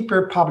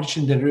paper published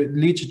in the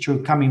literature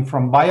coming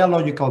from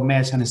biological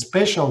mesh, and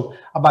especially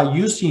about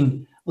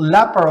using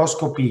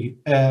laparoscopy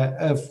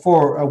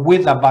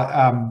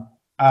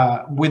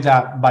with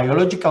a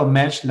biological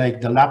mesh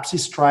like the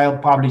LAPSIS trial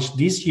published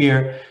this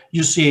year,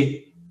 you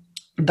see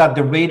that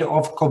the rate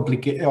of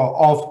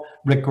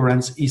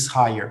recurrence is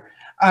higher.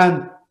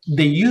 And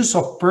the use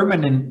of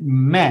permanent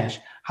mesh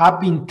have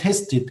been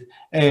tested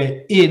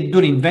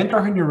during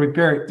ventral hernia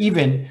repair,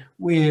 even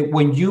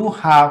when you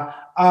have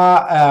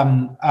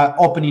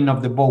opening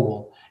of the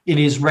bowel. It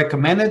is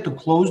recommended to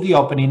close the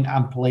opening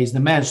and place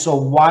the mesh. So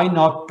why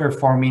not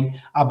performing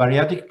a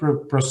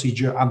bariatric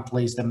procedure and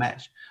place the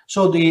mesh?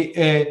 So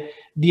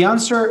the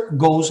answer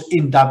goes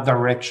in that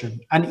direction.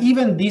 And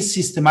even this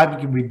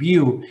systematic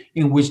review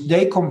in which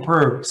they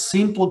compare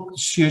simple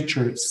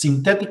suture,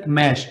 synthetic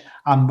mesh,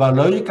 and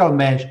biological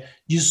mesh,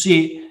 you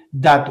see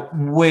that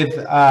with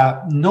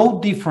no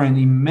difference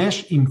in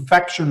mesh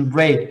infection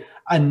rate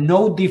and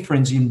no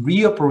difference in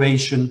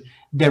reoperation,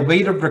 the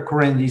rate of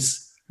recurrence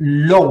is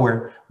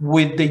lower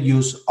with the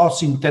use of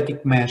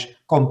synthetic mesh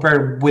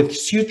compared with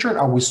suture,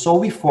 as we saw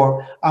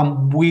before,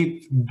 and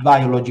with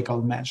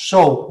biological mesh.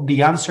 So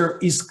the answer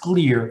is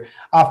clear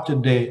after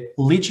the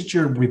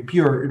literature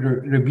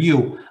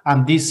review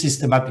and this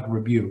systematic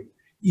review.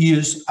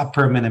 Use a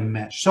permanent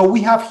mesh. So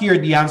we have here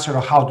the answer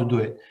of how to do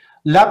it.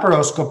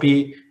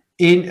 Laparoscopy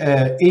in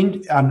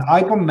an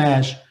IPO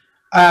mesh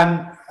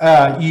and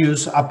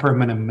use a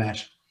permanent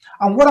mesh.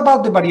 And what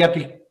about the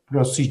bariatric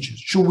procedure?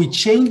 Should we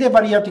change the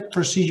bariatric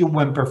procedure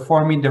when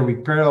performing the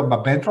repair of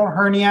a ventral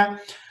hernia?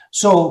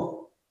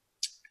 So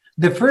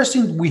the first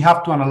thing we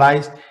have to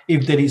analyze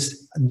if there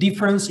is a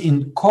difference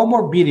in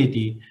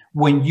comorbidity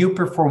when you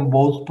perform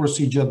both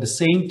procedures at the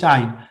same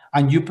time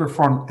and you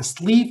perform a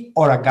sleeve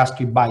or a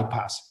gastric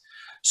bypass.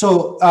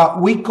 So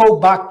we go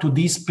back to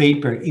this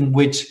paper in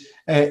which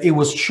it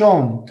was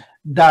shown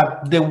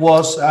that there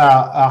was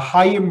a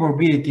higher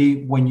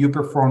morbidity when you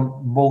perform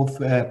both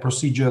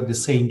procedures at the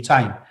same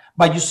time.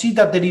 But you see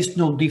that there is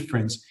no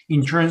difference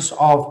in terms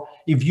of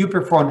if you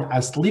perform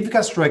a sleeve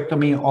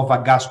gastrectomy or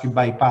a gastric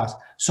bypass.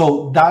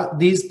 So that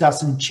this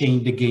doesn't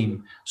change the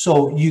game.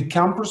 So you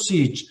can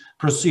proceed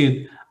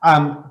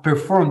and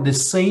perform the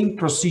same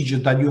procedure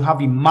that you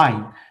have in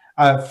mind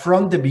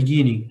from the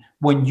beginning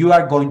when you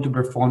are going to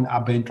perform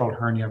a ventral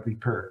hernia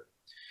repair.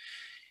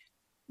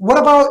 What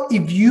about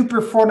if you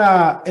perform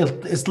a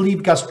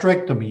sleeve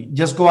gastrectomy?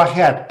 Just go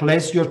ahead,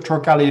 place your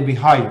trach a little bit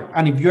higher.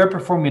 And if you're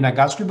performing a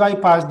gastric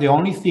bypass, the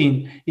only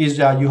thing is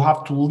that you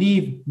have to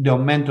leave the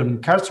omentum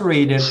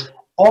incarcerated,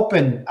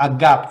 open a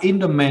gap in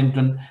the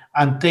omentum,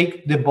 and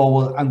take the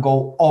bowel and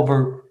go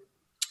over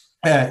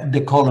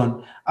the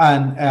colon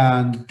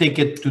and take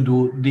it to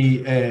do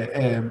the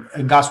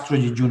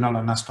gastrojejunal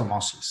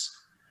anastomosis.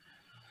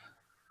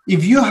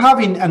 If you have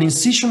an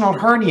incisional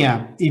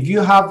hernia, if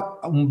you have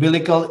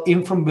umbilical,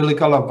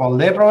 infraumbilical, or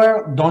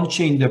bilateral, don't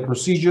change the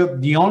procedure.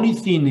 The only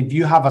thing, if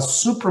you have a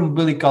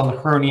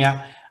supraumbilical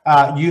hernia,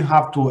 you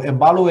have to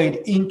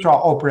evaluate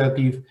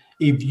intraoperative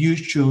if you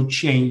should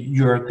change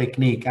your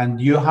technique, and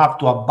you have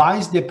to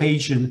advise the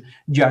patient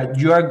that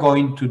you are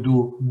going to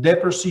do the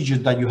procedure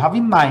that you have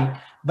in mind,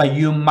 but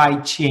you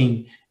might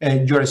change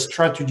your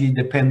strategy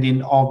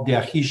depending on the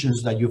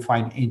adhesions that you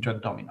find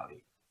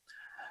intra-abdominally.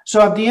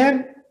 So at the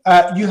end,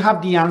 you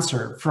have the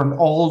answer from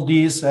all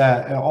this,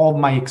 all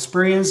my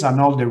experience and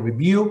all the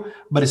review,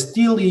 but it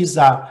still is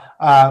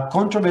a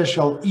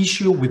controversial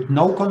issue with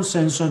no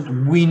consensus.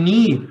 We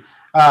need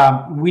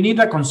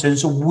a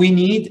consensus. We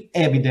need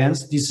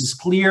evidence. This is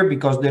clear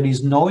because there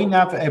is no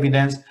enough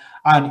evidence.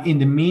 And in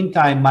the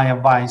meantime, my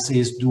advice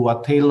is do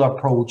a tailored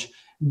approach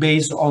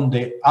based on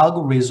the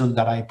algorithm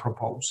that I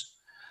propose.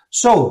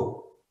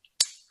 So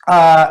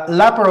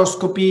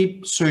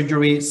laparoscopy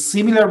surgery,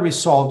 similar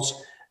results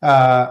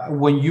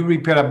when you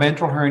repair a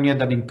ventral hernia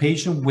that in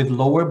patients with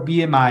lower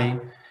BMI.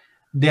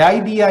 The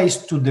idea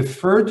is to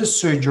defer the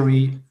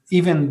surgery,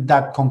 even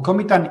that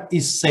concomitant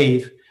is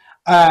safe.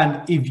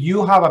 And if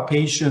you have a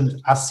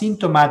patient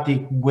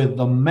asymptomatic with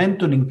the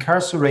omentum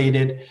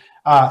incarcerated,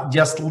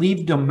 just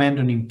leave the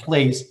omentum in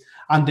place,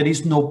 and there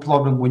is no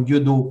problem when you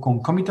do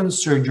concomitant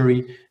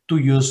surgery to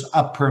use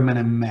a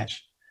permanent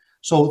mesh.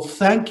 So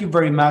thank you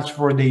very much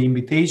for the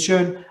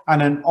invitation,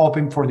 and I'm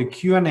open for the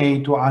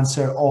Q&A to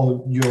answer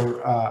all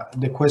your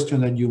the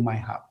questions that you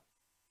might have.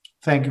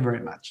 Thank you very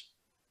much.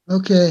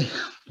 Okay,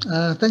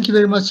 thank you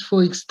very much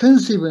for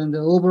extensive and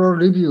overall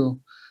review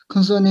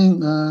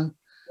concerning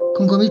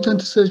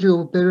concomitant surgery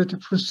of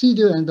bariatric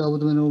procedure and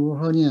abdominal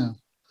hernia.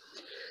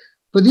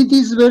 But it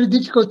is very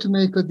difficult to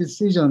make a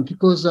decision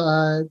because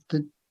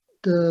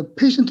the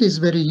patient is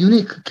very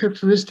unique,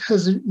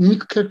 has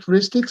unique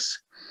characteristics,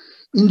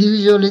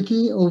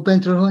 individuality of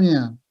ventral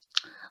hernia.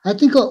 I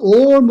think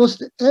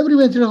almost every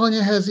ventral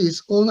hernia has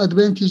its own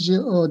advantage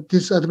or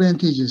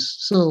disadvantages.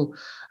 So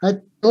I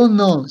don't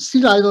know.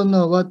 Still, I don't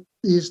know what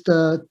is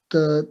the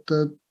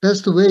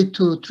best way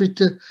to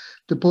treat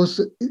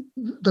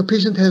the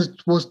patient has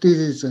both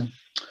diseases.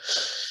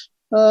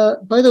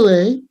 By the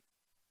way,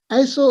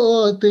 I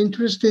saw the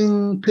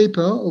interesting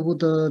paper of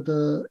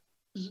the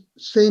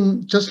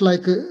same, just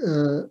like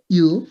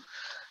you.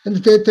 And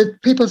the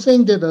paper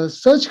saying that the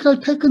surgical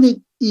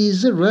technique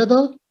is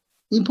rather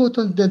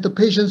important than the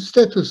patient's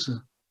status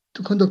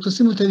to conduct a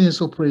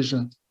simultaneous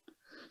operation.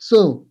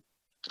 So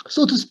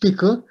to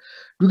speak,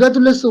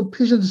 regardless of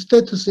patient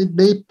status, it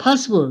may be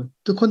possible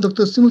to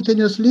conduct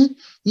simultaneously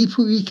if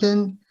we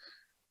can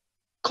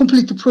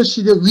complete the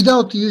procedure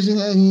without using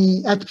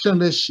any artificial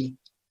mesh.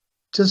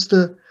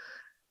 So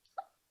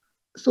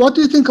what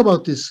do you think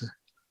about this?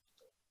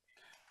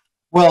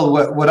 Well,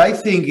 what I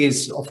think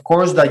is, of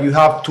course, that you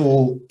have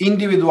to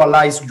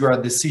individualize your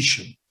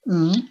decision.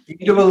 Mm-hmm.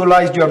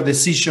 Individualize your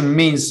decision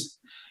means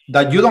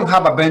that you don't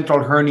have a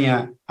ventral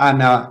hernia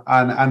and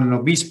an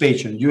obese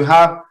patient. You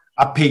have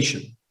a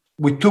patient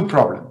with two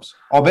problems,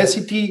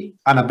 obesity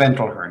and a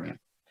ventral hernia.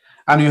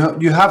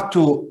 And you have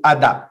to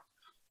adapt.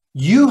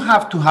 You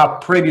have to have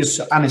previous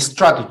and a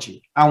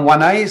strategy. And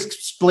what I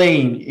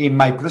explained in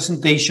my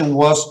presentation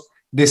was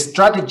the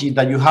strategy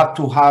that you have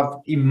to have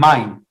in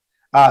mind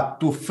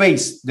to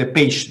face the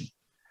patient.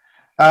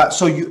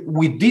 So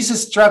with this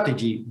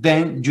strategy,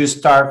 then you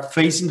start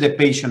facing the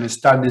patient and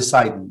start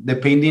deciding,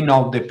 depending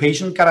on the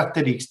patient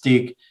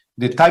characteristic,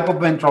 the type of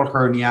ventral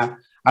hernia,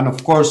 and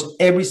of course,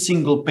 every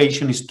single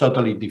patient is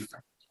totally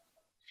different.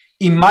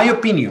 In my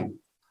opinion,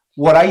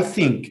 what I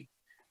think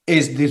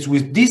is this: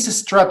 with this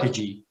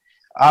strategy,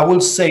 I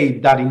will say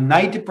that in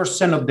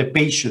 90% of the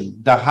patients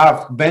that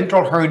have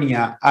ventral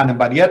hernia and a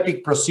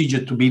bariatric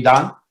procedure to be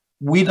done,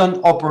 we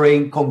don't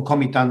operate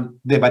concomitant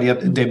the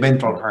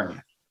ventral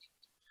hernia.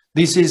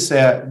 This is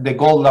the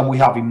goal that we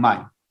have in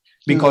mind,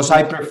 because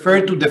I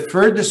prefer to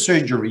defer the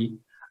surgery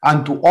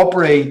and to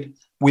operate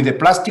with a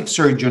plastic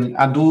surgeon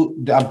and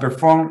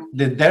perform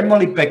the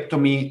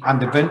dermalipectomy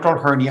and the ventral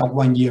hernia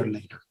 1 year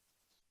later.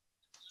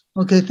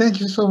 Okay, thank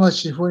you so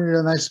much for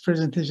your nice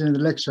presentation and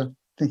lecture.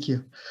 Thank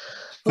you.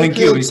 Thank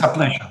you. It's a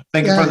pleasure.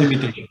 Thank you for the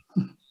invitation.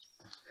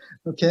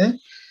 Okay.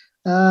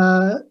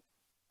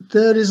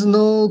 There is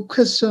no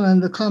question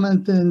and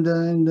comment in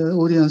the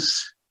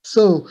audience.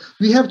 So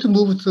we have to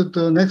move to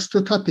the next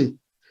topic.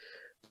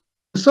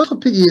 The third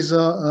topic is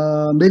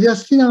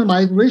mediastinal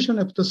migration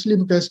after sleeve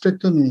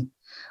gastrectomy.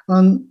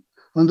 On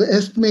the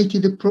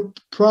estimated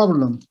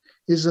problem,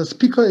 the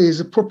speaker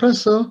is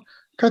Professor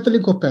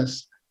Catalin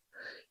Copaescu.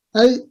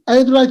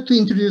 I'd like to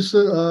introduce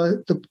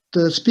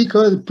the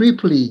speaker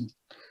briefly.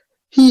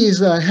 He is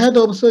head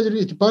of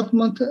surgery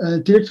department,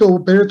 director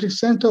of Bariatric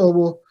Center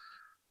of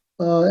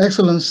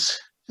Excellence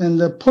and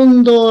the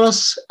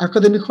Ponderas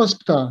Academic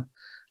Hospital,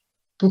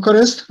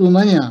 Bucharest,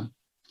 Romania.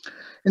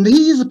 And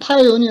he is a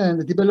pioneer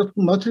and developed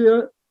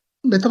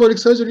metabolic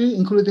surgery,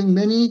 including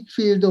many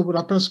fields of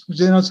laparoscopic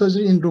general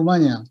surgery in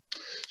Romania.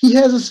 He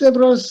has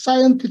several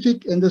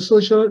scientific and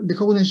social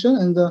recognition,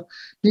 and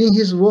being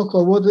his work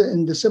awarded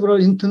in the several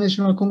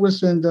international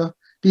congresses and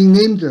being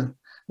named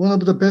one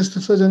of the best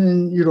surgeons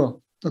in Europe.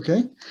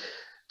 Okay,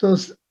 so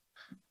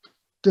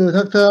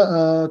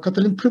Dr.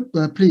 Catalin,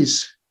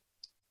 please.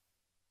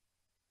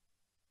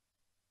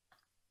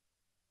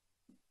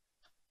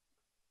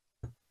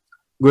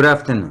 Good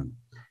afternoon.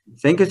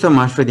 Thank you so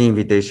much for the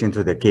invitation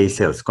to the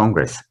KSELS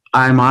Congress.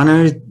 I'm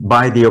honored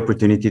by the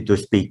opportunity to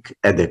speak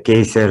at the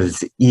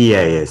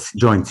KSELS-EAES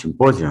Joint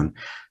Symposium,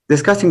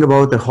 discussing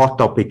about the hot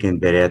topic in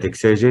bariatric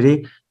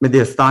surgery,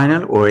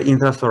 mediastinal or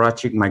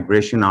intrathoracic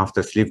migration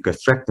after sleeve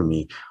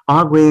gastrectomy,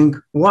 arguing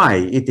why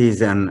it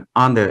is an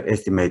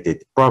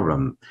underestimated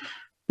problem.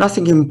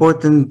 Nothing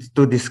important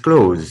to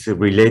disclose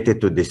related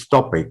to this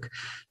topic.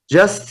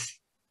 Just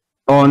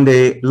on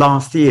the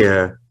last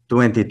year,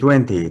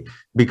 2020,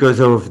 because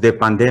of the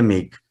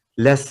pandemic,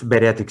 less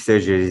bariatric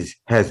surgeries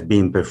has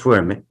been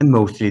performed, and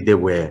mostly they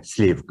were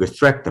sleeve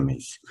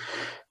gastrectomies.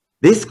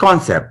 This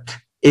concept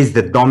is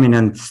the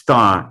dominant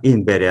star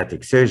in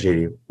bariatric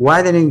surgery,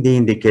 widening the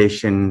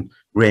indication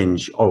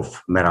range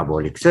of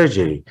metabolic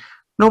surgery.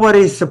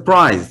 Nobody is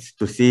surprised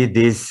to see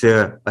this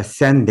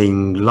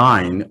ascending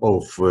line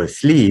of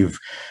sleeve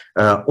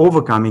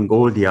overcoming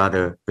all the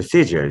other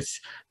procedures.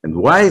 And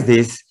why is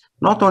this?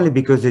 Not only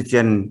because it's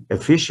an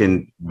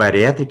efficient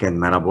bariatric and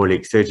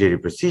metabolic surgery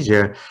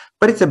procedure,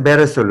 but it's a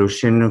better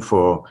solution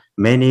for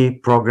many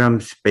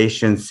programs,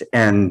 patients,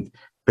 and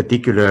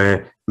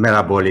particular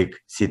metabolic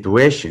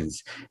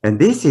situations. And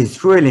this is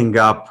fueling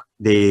up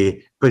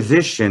the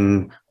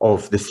position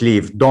of the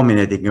sleeve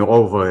dominating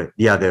over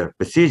the other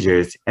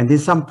procedures. And in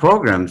some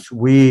programs,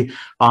 we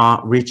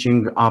are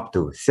reaching up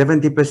to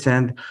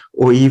 70%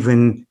 or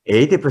even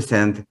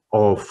 80%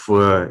 of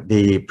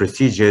the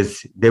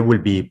procedures that will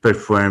be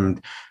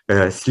performed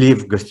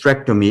sleeve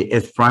gastrectomy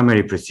as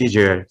primary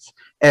procedures,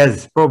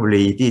 as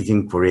probably it is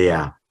in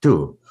Korea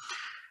too.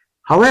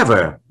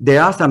 However,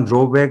 there are some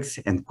drawbacks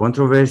and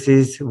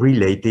controversies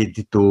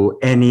related to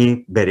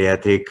any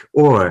bariatric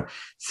or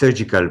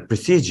surgical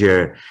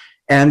procedure.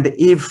 And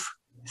if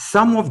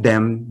some of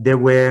them, they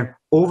were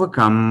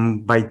overcome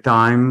by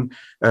time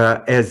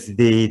as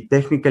the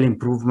technical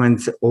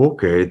improvements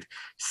occurred,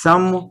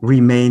 some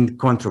remained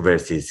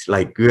controversies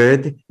like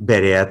GERD,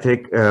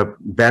 bariatric,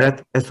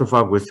 Barrett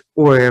esophagus,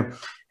 or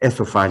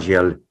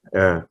esophageal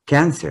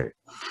cancer.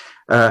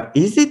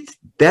 Is it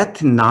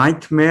that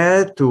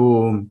nightmare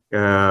to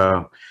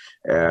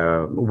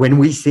when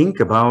we think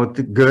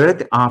about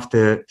GERD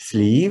after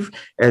sleeve,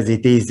 as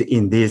it is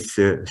in these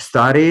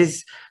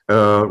studies,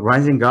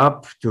 rising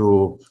up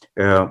to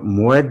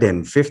more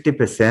than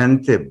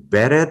 50%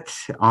 Barrett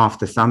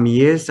after some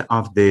years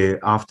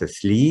after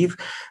sleeve,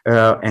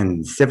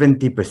 and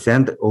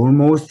 70%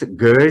 almost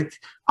GERD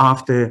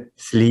after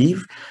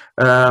sleeve?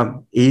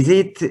 Is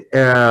it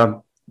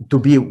to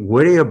be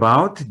worried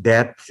about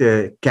that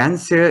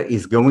cancer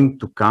is going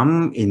to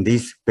come in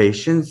these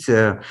patients,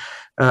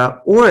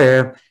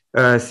 or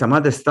some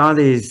other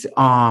studies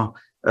are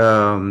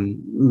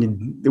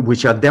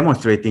which are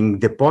demonstrating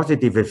the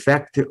positive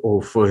effect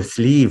of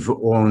sleeve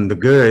on the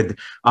GERD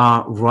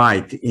are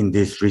right in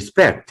this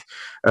respect,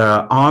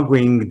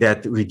 arguing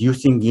that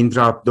reducing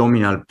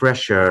intra-abdominal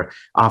pressure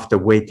after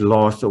weight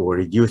loss or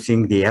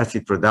reducing the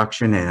acid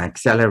production and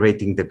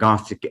accelerating the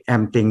gastric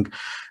emptying,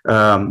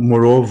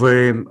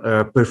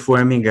 moreover,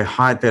 performing a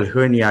hiatal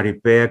hernia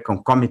repair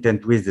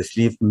concomitant with the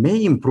sleeve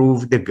may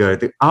improve the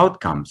GERD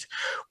outcomes.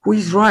 Who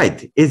is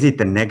right? Is it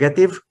a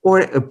negative or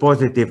a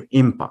positive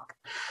impact?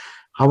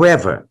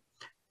 However,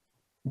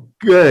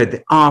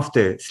 GERD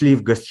after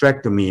sleeve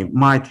gastrectomy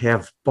might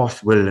have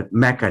possible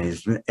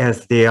mechanisms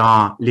as they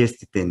are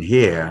listed in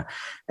here.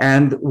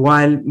 And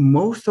while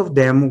most of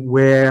them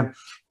were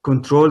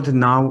controlled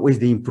now with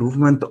the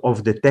improvement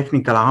of the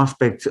technical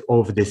aspects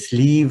of the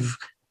sleeve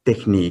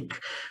technique.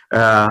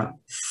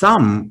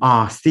 Some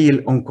are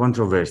still on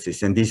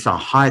controversies, and these are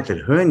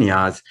hiatal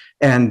hernias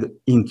and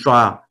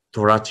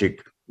intrathoracic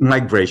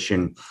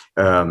migration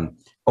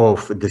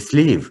of the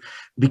sleeve.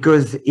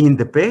 Because in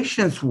the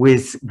patients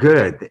with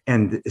GERD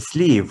and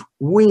sleeve,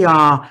 we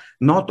are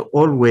not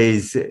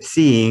always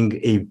seeing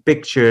a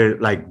picture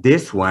like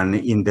this one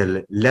in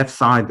the left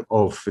side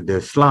of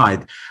the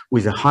slide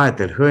with a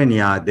hiatal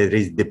hernia that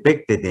is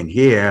depicted in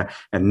here.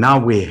 And now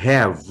we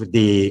have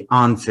the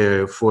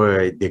answer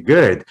for the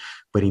GERD.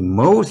 But in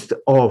most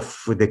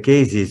of the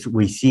cases,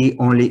 we see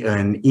only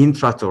an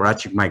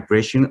intrathoracic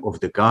migration of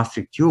the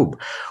gastric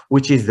tube,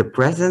 which is the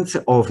presence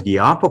of the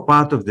upper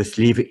part of the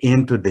sleeve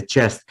into the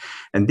chest.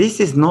 And this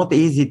is not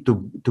easy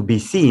to be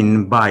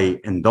seen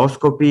by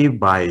endoscopy,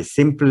 by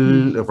simple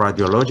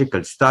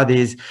radiological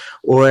studies,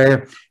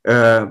 or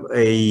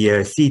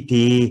a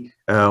CT,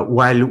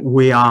 while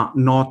we are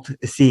not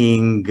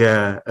seeing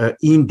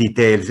in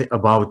details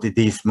about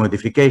this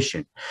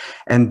modification.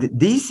 And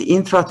this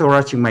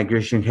intrathoracic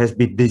migration has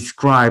been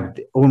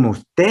described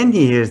almost 10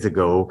 years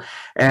ago,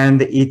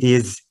 and it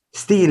is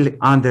still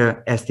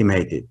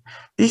underestimated.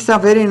 These are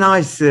very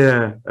nice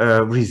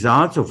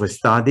results of a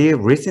study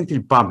recently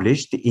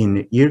published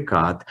in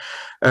IRCAD,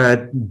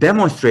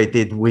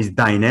 demonstrated with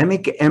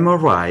dynamic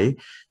MRI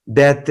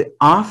that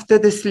after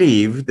the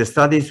sleeve, the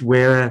studies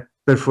were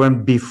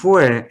performed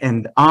before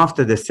and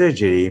after the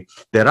surgery,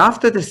 that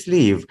after the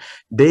sleeve,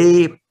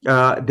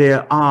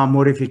 there are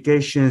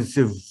modifications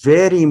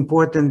very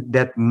important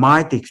that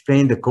might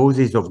explain the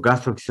causes of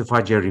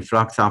gastroesophageal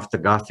reflux after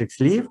gastric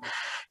sleeve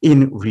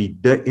in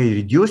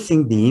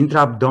reducing the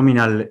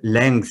intra-abdominal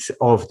length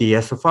of the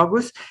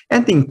esophagus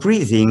and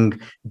increasing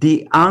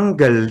the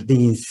angle,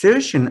 the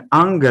insertion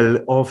angle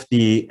of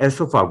the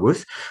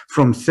esophagus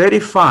from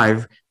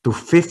 35 to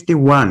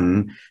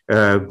 51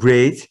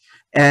 grades,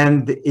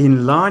 and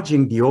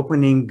enlarging the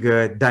opening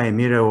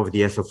diameter of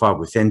the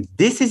esophagus. And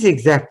this is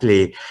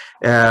exactly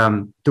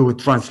to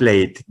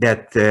translate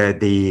that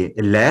the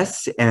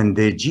LES and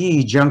the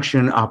GE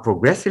junction are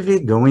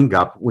progressively going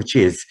up, which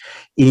is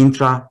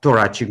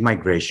intrathoracic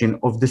migration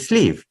of the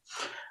sleeve.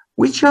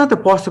 Which are the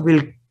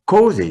possible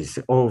causes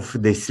of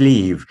the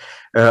sleeve,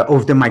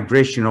 of the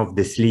migration of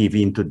the sleeve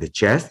into the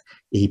chest?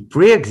 A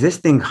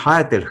pre-existing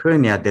hiatal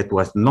hernia that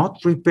was not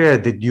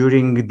repaired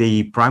during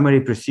the primary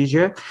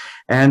procedure,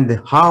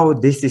 and how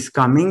this is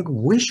coming,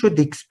 we should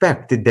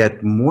expect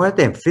that more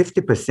than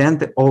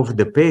 50% of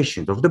the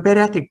patients, of the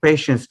bariatric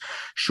patients,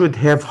 should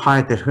have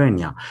hiatal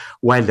hernia,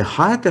 while the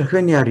hiatal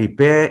hernia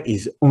repair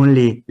is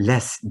only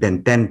less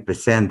than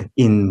 10%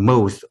 in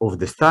most of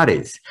the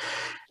studies.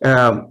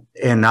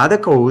 Another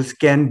cause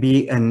can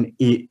be an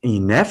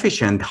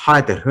inefficient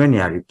hiatal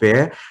hernia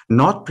repair,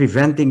 not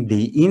preventing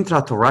the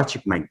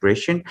intrathoracic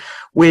migration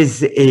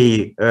with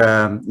a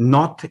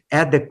not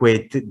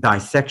adequate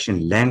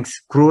dissection length,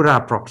 crural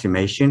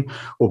approximation,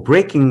 or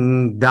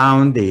breaking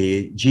down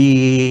the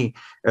GE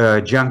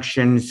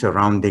junction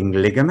surrounding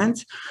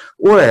ligaments.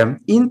 Or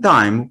in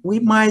time, we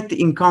might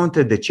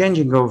encounter the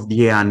changing of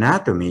the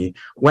anatomy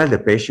while the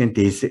patient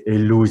is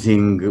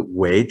losing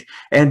weight,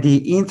 and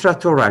the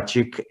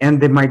intrathoracic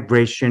and the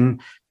migration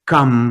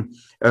come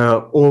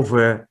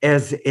over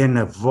as an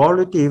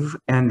evolutive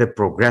and a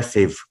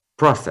progressive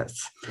process.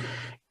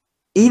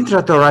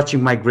 Intrathoracic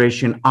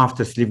migration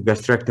after sleeve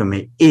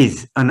gastrectomy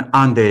is an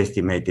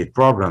underestimated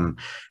problem,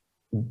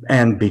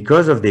 and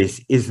because of this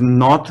is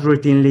not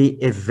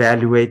routinely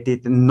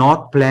evaluated,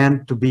 not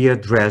planned to be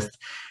addressed.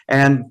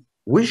 And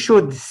we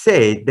should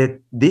say that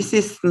this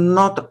is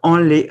not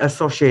only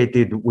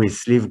associated with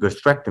sleeve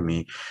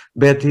gastrectomy,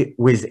 but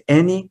with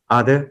any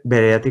other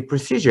bariatric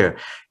procedure.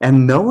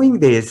 And knowing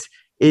this,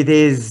 it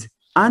is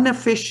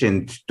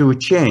inefficient to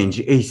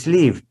change a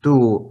sleeve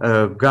to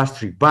a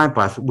gastric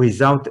bypass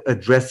without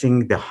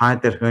addressing the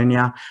hiatal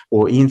hernia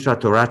or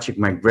intrathoracic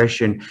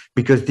migration,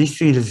 because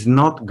this is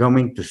not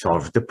going to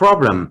solve the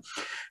problem.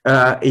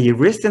 A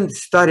recent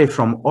study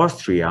from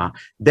Austria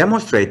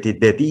demonstrated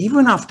that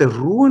even after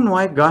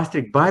Roux-en-Y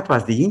gastric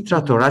bypass, the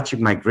intrathoracic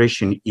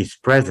migration is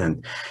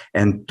present,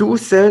 and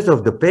 2/3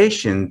 of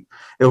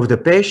the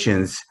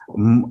patients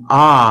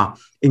are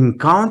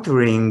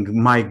encountering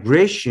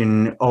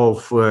migration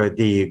of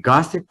the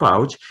gastric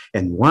pouch,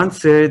 and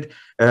 1/3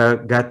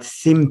 got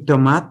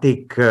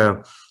symptomatic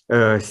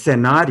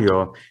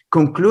scenario,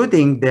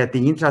 concluding that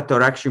the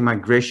intrathoracic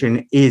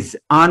migration is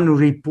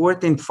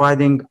unreported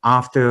finding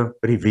after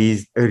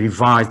revised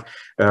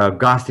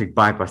gastric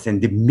bypass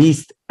and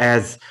missed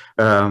as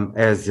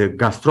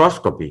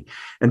gastroscopy.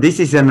 And this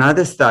is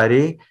another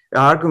study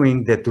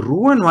arguing that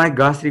Roux-en-Y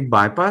gastric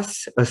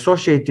bypass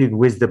associated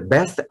with the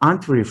best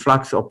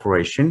anti-reflux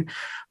operation,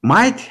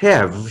 might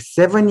have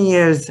 7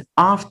 years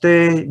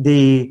after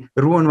the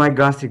Roux-en-Y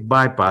gastric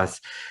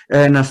bypass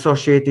an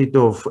associated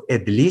of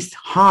at least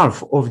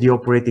half of the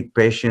operated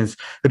patients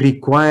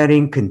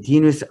requiring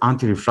continuous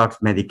anti-reflux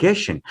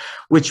medication,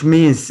 which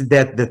means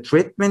that the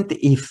treatment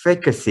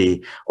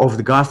efficacy of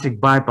the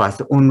gastric bypass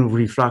on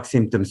reflux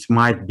symptoms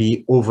might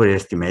be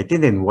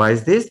overestimated. And why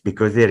is this?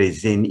 Because there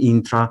is an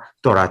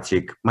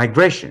intrathoracic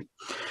migration.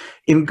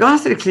 In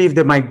gastric sleeve,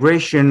 the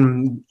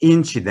migration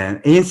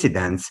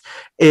incidence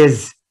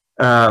is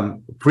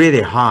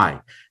pretty high.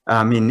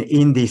 I mean,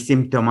 in the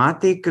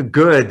symptomatic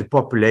good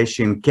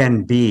population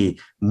can be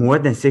more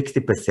than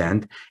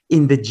 60%.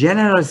 In the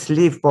general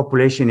sleeve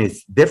population,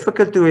 it's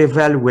difficult to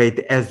evaluate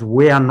as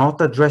we are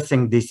not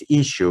addressing this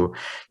issue.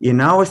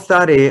 In our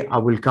study, I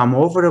will come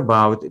over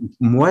about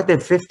more than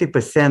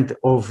 50%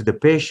 of the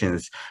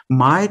patients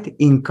might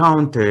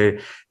encounter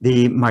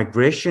the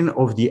migration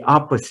of the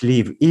upper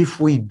sleeve if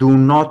we do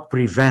not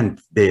prevent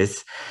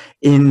this.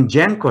 In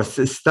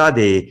Genco's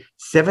study,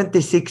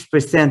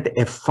 76%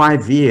 at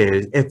 5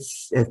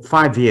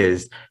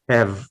 years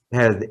have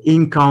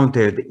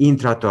encountered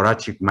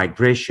intrathoracic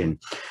migration,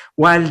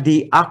 while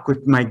the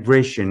acute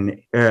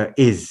migration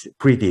is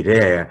pretty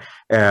rare.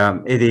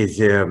 It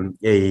is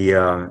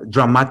a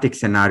dramatic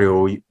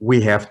scenario.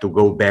 We have to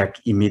go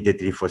back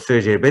immediately for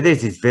surgery, but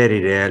this is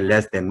very rare,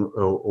 less than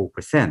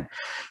 0%.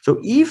 So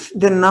if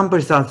the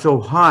numbers are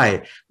so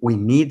high, we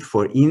need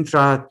for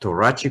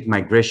intrathoracic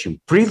migration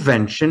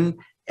prevention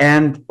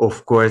and,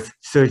 of course,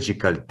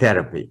 surgical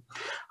therapy.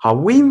 How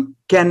we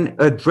can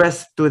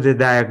address to the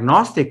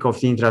diagnostic of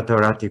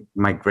intrathoracic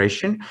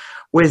migration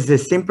with the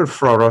simple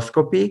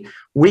fluoroscopy,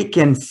 we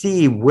can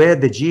see where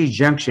the GE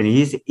junction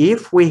is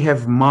if we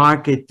have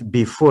marked it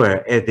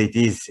before, as it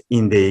is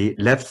in the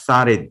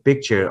left-sided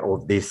picture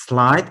of this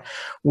slide,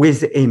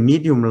 with a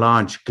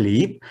medium-large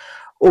cleave,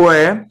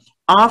 or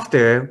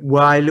after,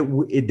 while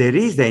there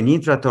is an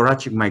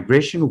intrathoracic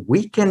migration,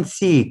 we can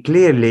see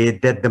clearly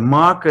that the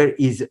marker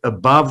is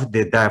above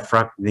the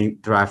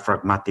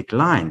diaphragmatic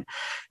line.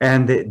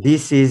 And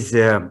this is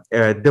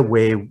the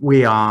way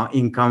we are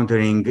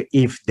encountering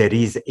if there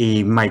is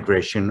a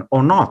migration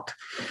or not.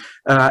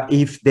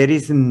 If there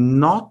is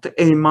not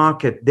a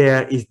marker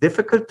there, it's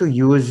difficult to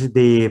use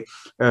the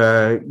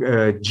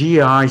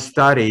GI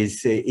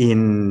studies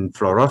in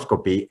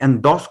fluoroscopy.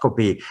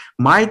 Endoscopy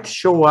might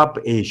show up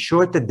a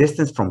shorter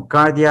distance from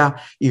cardia,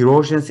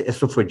 erosions,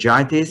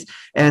 esophagitis,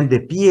 and the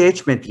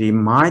pH-metry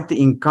might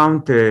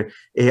encounter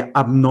a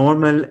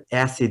abnormal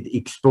acid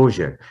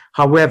exposure.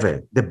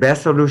 However, the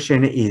best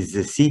solution is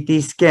the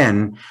CT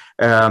scan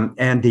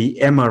and the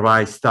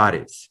MRI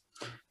studies.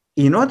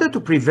 In order to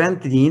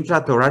prevent the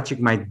intrathoracic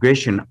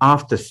migration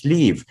after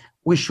sleeve,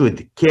 we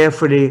should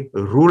carefully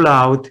rule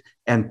out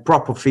and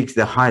proper fix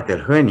the hiatal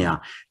hernia,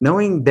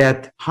 knowing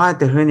that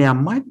hiatal hernia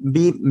might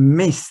be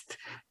missed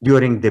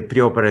during the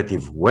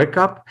preoperative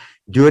workup,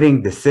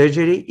 during the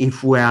surgery,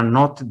 if we are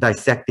not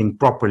dissecting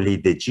properly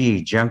the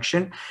GE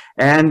junction,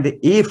 and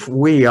if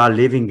we are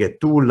leaving a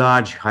too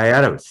large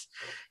hiatus.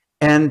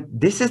 And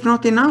this is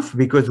not enough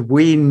because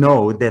we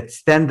know that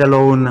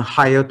standalone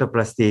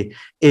hiatoplasty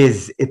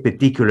is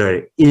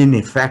particularly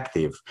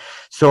ineffective.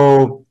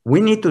 So we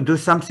need to do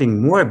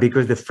something more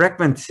because the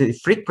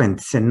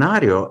frequent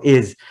scenario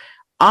is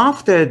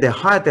after the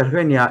hiatal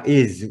hernia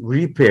is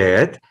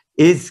repaired,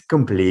 is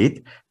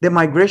complete, the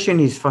migration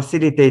is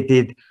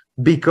facilitated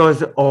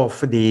because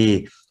of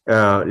the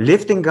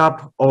lifting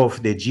up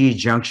of the GE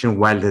junction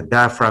while the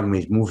diaphragm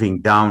is moving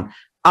down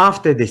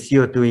after the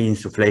CO2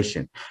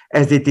 insufflation,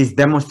 as it is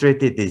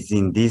demonstrated is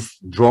in this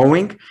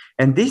drawing,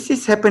 and this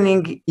is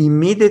happening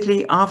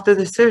immediately after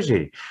the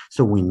surgery.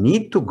 So we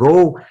need to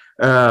go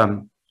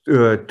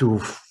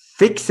to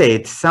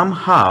fixate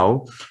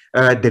somehow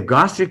the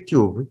gastric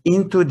tube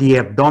into the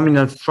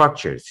abdominal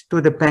structures, to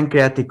the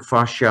pancreatic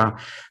fascia,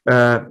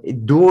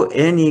 do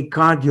any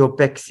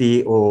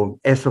cardiopexy or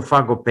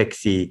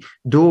esophagopexy,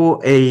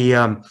 do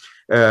a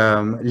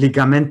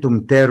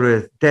ligamentum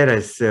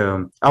teres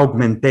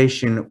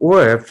augmentation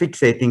or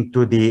fixating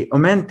to the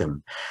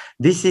omentum.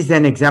 This is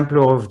an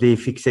example of the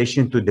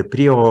fixation to the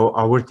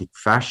pre-aortic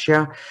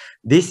fascia.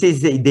 This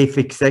is the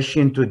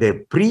fixation to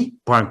the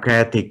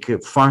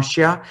pre-pancreatic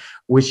fascia,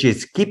 which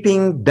is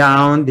keeping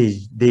down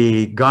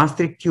the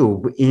gastric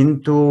tube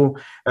into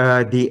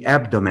the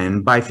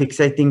abdomen by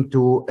fixating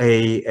to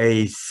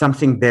a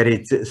something that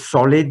is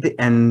solid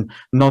and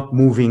not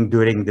moving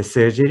during the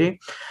surgery.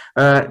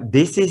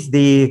 This is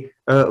the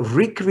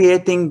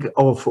recreating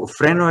of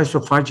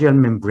phrenoesophageal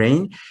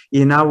membrane.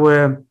 In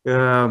our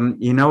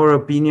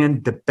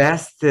opinion, the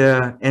best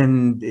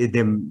and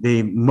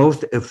the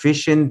most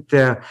efficient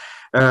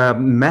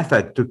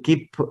method to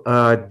keep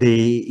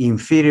the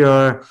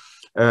inferior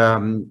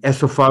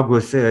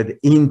esophagus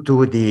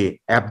into the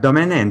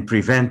abdomen and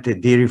prevent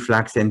the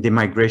reflux and the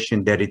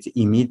migration that is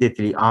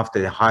immediately after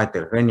the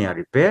hiatal hernia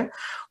repair.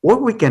 Or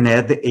we can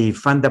add a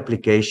fund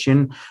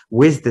application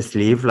with the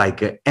sleeve,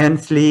 like an N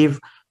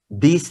sleeve,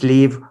 D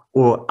sleeve,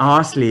 or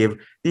R sleeve.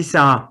 These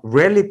are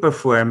rarely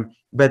performed,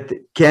 but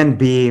can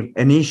be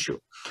an issue.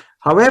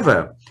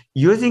 However,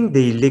 using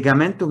the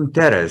ligamentum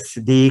teres,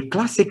 the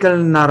classical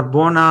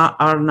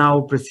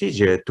Narbona-Arnau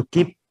procedure to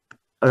keep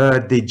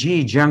the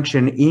GE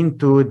junction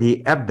into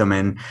the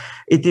abdomen,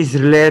 it is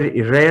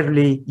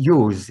rarely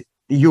used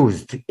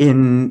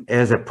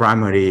as a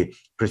primary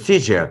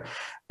procedure.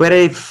 But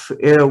if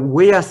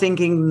we are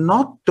thinking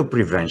not to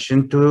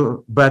prevention,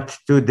 but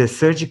to the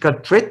surgical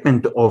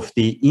treatment of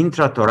the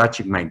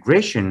intrathoracic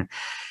migration,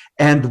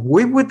 and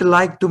we would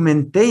like to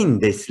maintain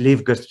the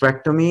sleeve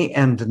gastrectomy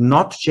and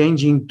not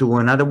changing to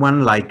another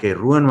one like a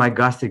Roux-en-Y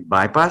gastric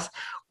bypass,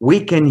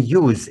 we can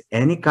use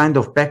any kind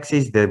of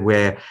PECs that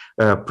were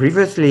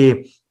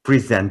previously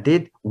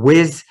presented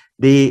with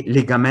the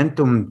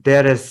ligamentum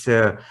teres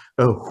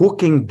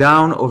hooking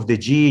down of the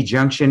GE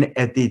junction,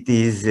 as it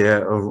is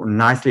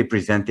nicely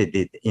presented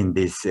in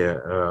this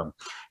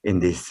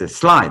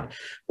slide.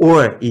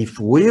 Or if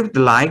we would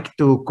like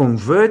to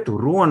convert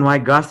Roux-en-Y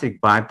gastric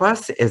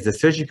bypass as the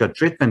surgical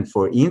treatment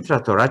for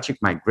intrathoracic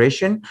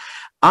migration,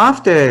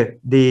 after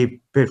the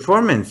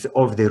performance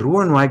of the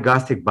Roux-en-Y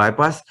gastric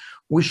bypass,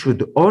 we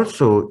should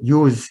also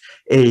use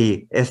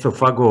a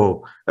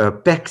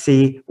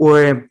esophagopexy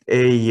or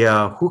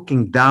a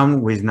hooking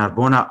down with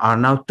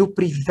Narbona-Arnau to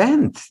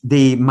prevent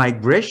the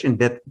migration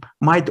that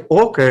might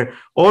occur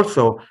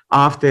also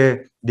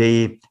after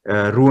the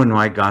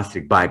Roux-en-Y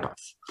gastric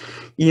bypass.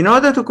 In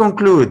order to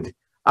conclude,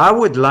 I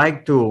would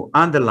like to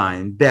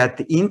underline that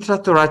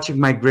intrathoracic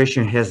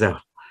migration has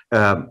a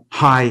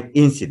high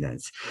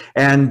incidence,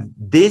 and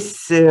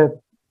this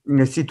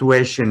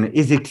situation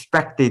is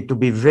expected to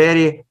be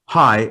very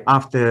high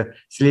after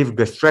sleeve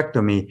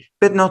gastrectomy,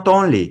 but not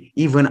only,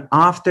 even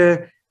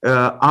after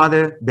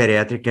other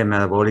bariatric and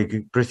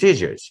metabolic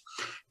procedures.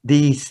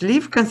 The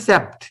sleeve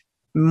concept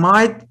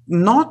might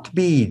not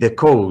be the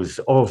cause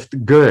of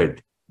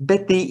GERD,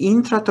 but the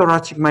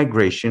intrathoracic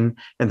migration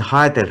and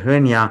hiatal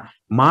hernia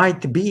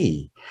might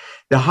be.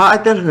 The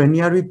hiatal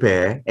hernia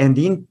repair and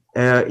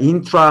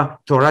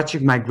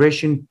intrathoracic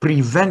migration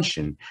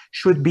prevention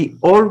should be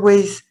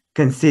always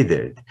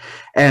considered,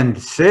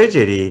 and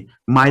surgery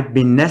might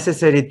be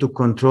necessary to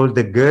control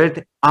the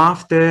GERD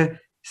after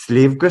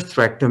sleeve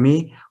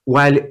gastrectomy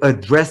while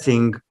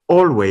addressing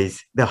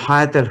always the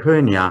hiatal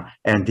hernia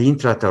and the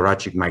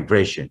intrathoracic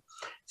migration.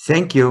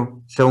 Thank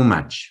you so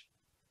much.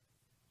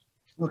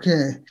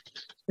 Okay,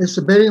 it's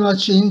a very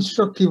much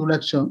instructive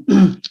lecture.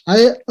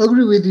 I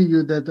agree with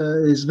you that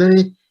it's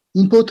very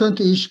important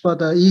issue,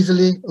 but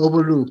easily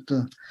overlooked.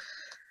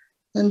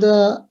 And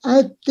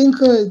I think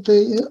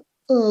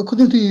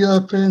according to your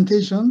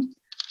presentation,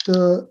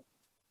 the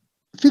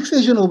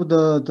fixation of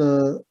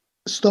the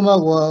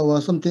stomach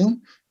or something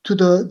to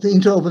the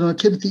intra-abdominal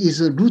cavity is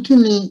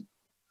routine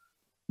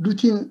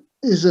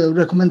is a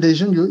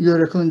recommendation, your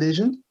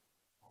recommendation?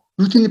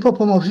 Routinely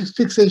perform a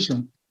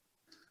fixation.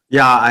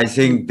 Yeah, I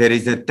think there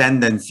is a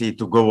tendency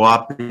to go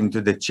up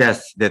into the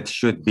chest that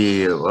should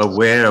be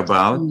aware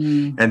about,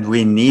 and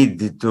we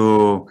need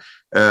to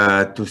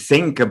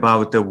think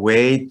about a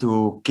way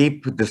to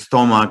keep the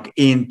stomach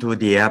into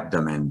the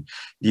abdomen.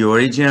 The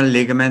original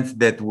ligaments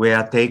that we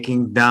are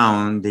taking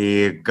down,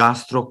 the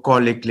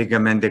gastrocolic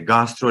ligament, the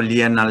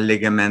gastrolienal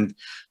ligament,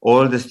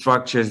 all the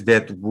structures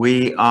that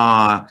we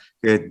are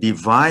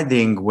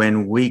dividing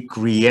when we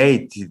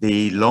create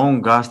the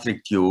long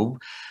gastric tube,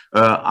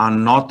 are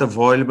not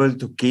available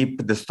to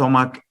keep the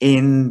stomach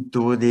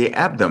into the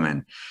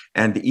abdomen.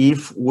 And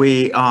if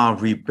we are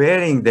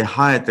repairing the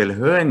hiatal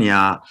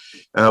hernia,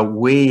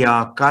 we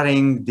are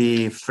cutting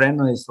the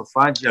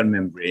phrenoesophageal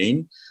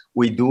membrane.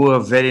 We do a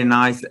very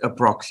nice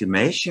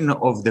approximation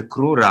of the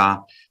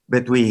crura,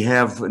 but we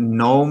have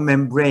no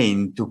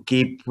membrane to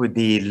keep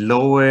the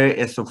lower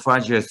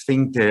esophageal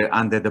sphincter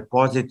under the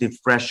positive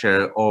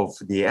pressure of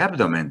the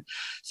abdomen.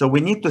 So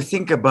we need to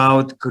think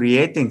about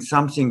creating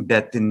something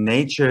that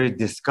nature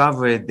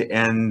discovered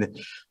and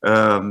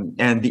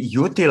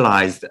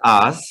utilized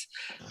us,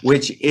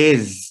 which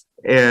is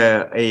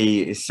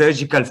a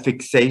surgical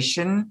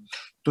fixation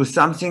to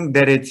something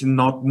that it's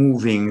not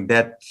moving.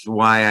 That's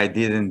why I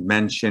didn't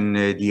mention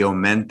the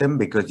omentum,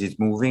 because it's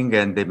moving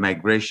and the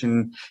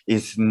migration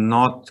is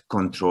not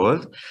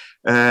controlled.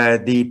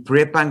 The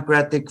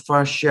prepancreatic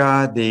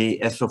fascia, the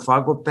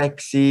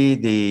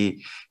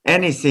esophagopexy,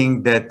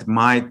 anything that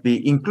might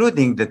be,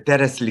 including the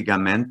teres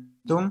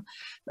ligamentum,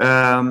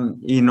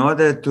 in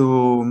order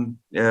to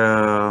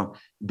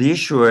be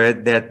sure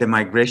that the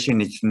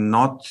migration is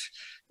not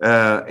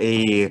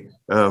a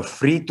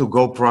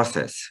free-to-go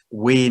process.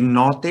 We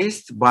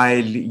noticed by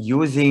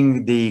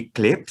using the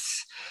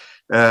clips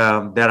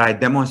that I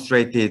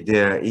demonstrated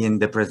in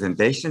the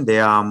presentation,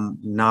 there are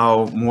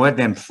now more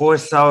than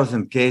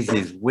 4,000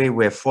 cases we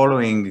were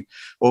following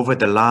over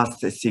the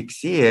last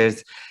 6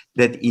 years,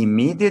 that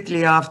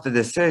immediately after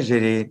the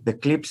surgery, the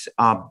clips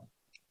are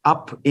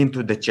up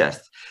into the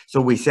chest.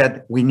 So we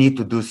said we need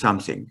to do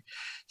something.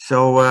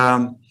 So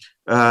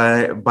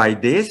by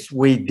this,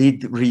 we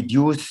did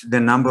reduce the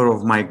number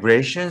of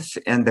migrations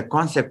and the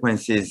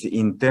consequences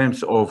in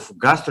terms of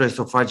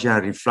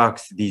gastroesophageal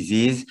reflux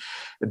disease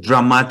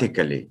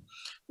dramatically.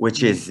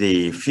 which is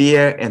the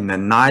fear and the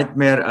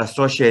nightmare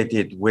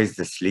associated with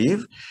the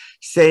sleeve,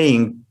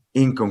 saying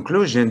in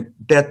conclusion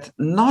that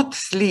not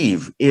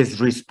sleeve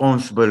is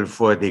responsible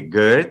for the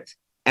GERD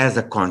as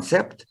a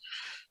concept,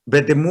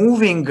 but the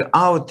moving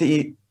out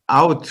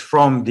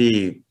from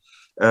the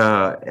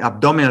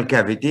abdominal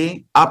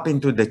cavity up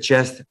into the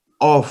chest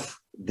of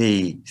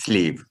the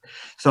sleeve.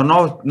 So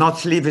not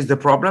sleeve is the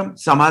problem,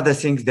 some other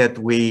things that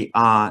we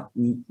are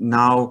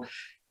now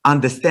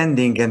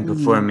understanding and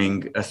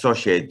performing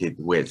associated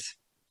with.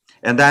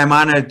 And I'm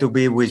honored to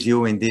be with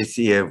you in this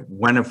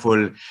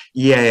wonderful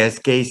EAS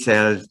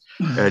KSELS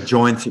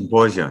joint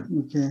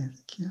symposium. Okay,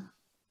 thank you.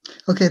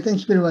 Okay, thank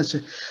you very much.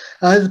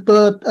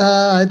 But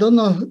I don't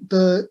know,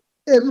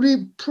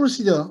 every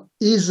procedure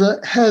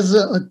has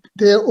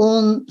their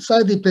own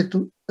side effect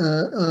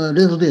a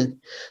little bit.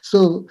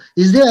 So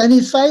is there any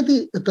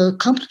the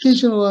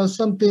complication or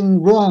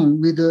something wrong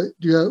with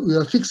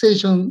your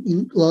fixation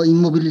or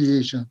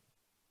immobilization?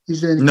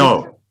 Is there any?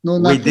 No,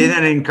 nothing? We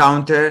didn't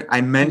encounter.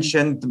 I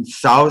mentioned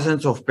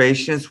thousands of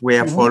patients we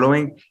are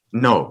following.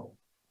 No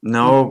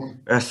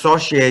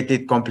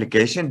associated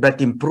complication,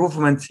 but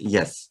improvements,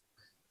 yes.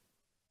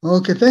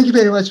 Okay, thank you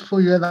very much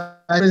for your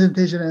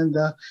presentation and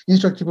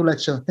instructive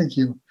lecture. Thank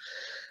you.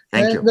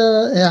 Thank you.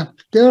 Yeah,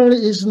 there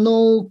is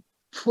no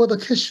further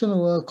question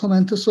or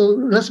comment. So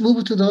let's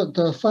move to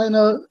the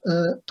final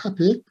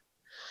topic.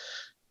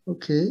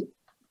 Okay,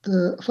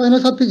 the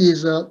final topic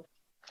is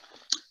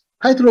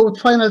title of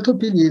final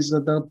topic is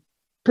the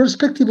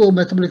perspective of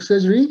metabolic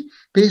surgery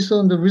based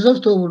on the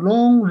result of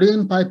long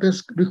limb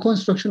bypass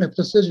reconstruction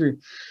after surgery.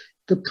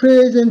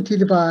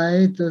 Presented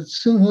by the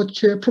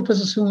Choi,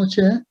 Professor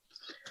Choi.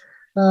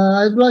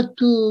 I'd like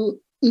to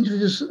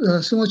introduce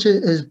Choi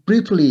as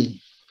briefly.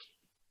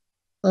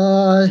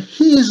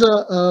 He is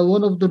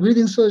one of the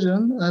leading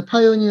surgeons, a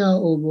pioneer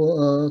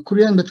of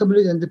Korean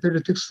Metabolic and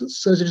Bariatric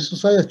Surgery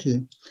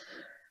Society.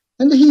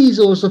 And he is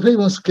also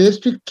famous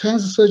gastric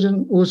cancer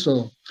surgeon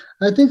also.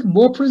 I think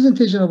more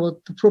presentation about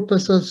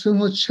Professor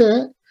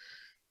Choi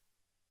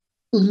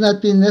would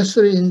not be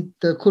necessary in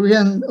the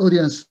Korean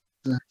audience.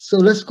 So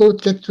let's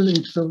get into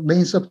the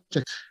main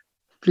subject,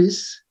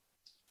 please.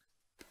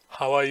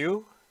 How are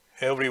you,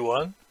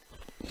 everyone?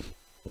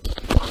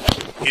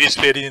 It is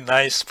very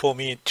nice for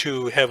me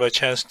to have a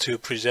chance to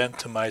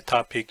present my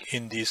topic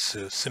in this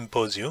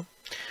symposium.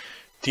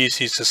 This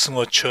is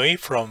Choi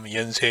from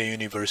Yonsei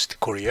University,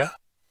 Korea.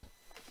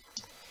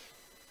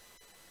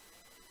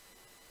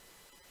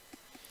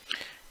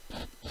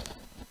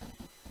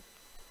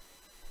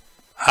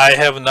 I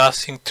have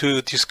nothing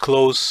to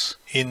disclose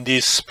in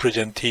this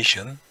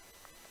presentation.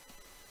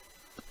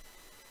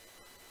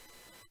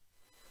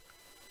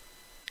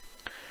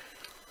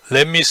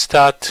 Let me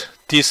start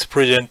this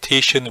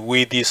presentation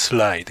with this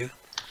slide.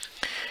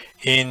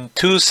 In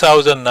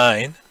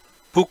 2009,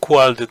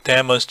 Buchwald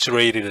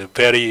demonstrated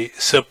very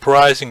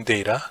surprising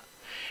data.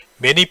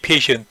 Many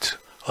patients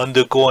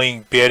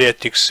undergoing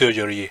bariatric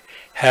surgery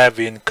have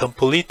been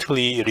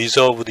completely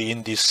resolved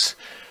in this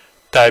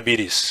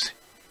diabetes.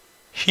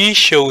 He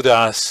showed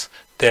us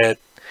that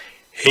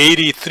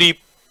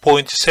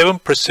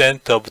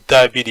 83.7% of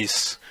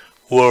diabetes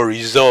were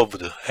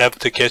resolved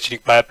after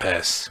gastric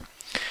bypass.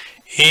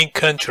 In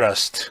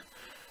contrast,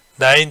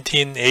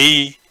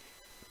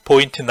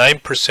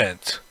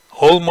 19.9%,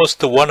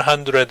 almost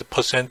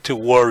 100%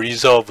 were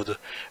resolved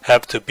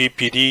after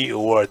BPD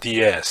or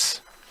DS.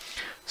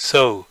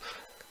 So,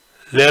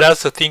 let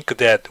us think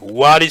that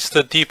what is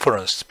the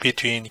difference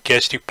between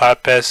gastric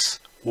bypass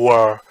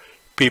or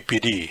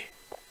BPD?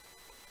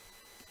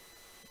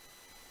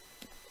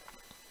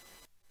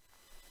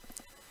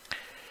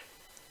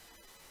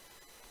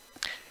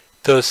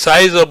 The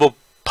size of a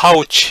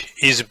pouch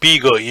is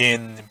bigger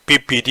in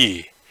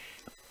BPD.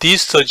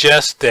 This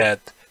suggests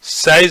that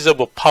size of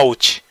a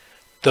pouch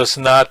does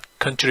not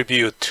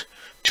contribute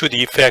to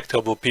the effect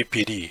of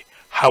BPD.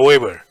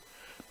 However,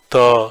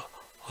 the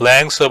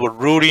length of a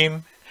root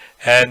limb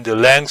and the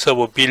length of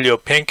a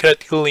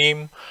biliopancreatic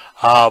limb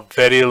are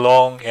very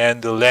long,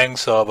 and the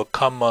length of a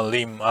common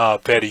limb are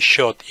very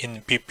short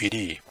in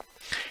BPD,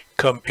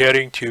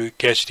 comparing to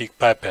gastric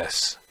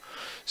bypass.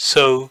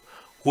 So,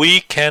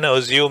 we can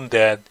assume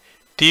that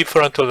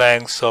different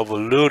lengths of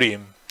root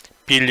limb,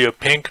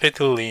 biliopancreatic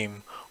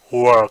limb,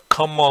 or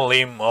common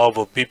limb of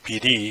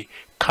BPD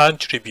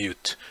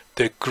contribute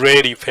the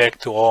great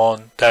effect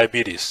on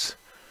diabetes.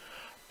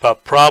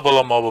 But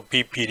problem of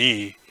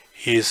BPD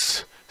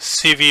is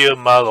severe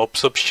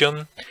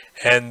malabsorption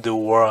and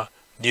or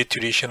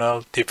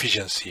nutritional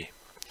deficiency.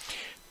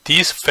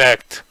 This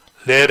fact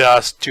led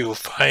us to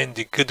find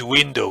a good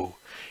window,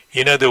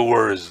 in other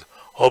words,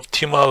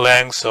 optimal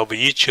length of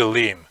each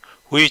limb,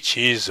 which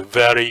is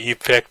very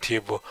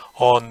effective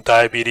on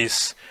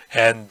diabetes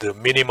and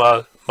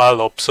minimal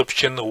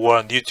malabsorption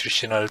or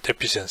nutritional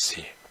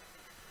deficiency.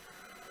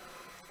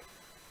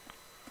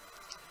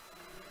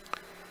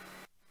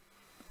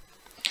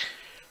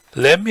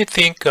 Let me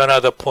think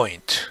another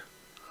point.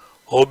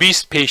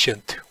 Obese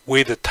patient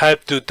with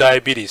type 2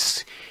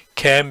 diabetes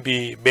can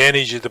be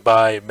managed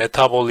by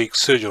metabolic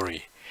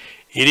surgery.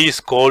 It is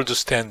gold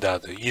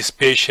standard,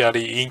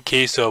 especially in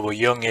case of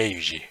young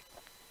age.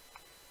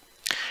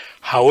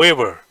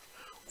 However,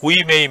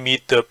 we may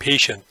meet the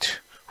patient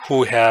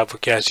who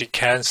have gastric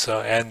cancer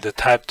and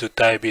type 2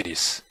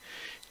 diabetes.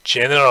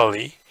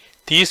 Generally,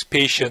 these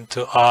patients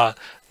are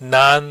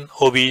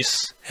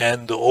non-obese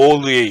and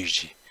old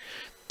age.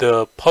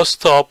 The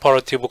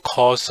post-operative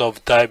cause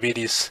of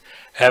diabetes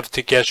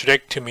after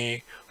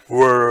gastrectomy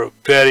were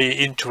very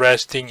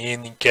interesting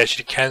in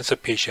gastric cancer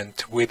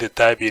patients with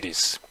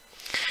diabetes.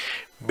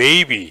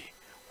 Maybe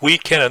we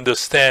can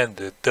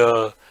understand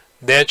the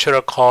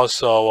natural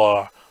cause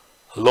of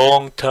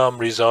long-term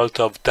result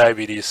of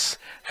diabetes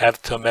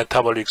after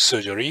metabolic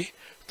surgery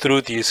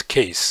through this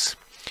case,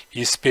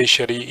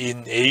 especially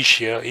in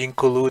Asia,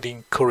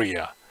 including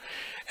Korea.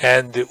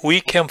 And we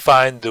can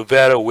find the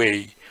better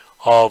way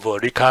of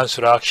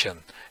reconstruction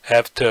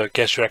after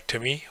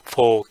gastrectomy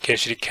for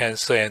gastric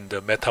cancer and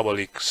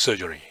metabolic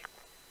surgery.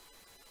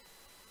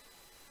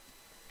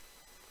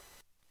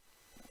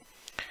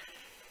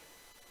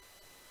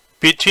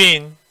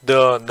 Between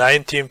the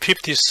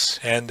 1950s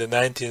and the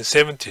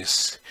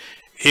 1970s,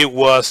 it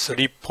was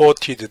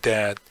reported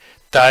that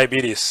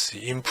diabetes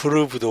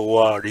improved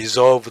or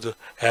resolved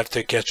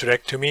after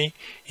gastrectomy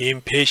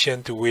in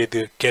patients with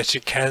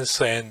gastric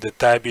cancer and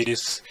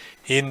diabetes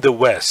in the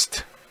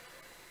West.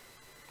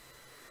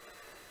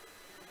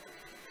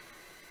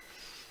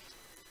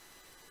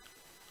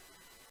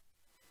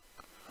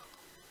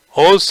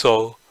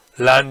 Also,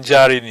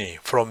 Lanzarini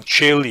from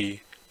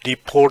Chile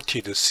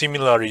reported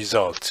similar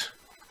results.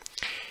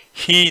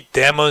 He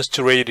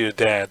demonstrated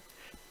that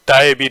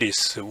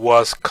diabetes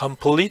was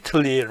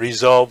completely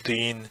resolved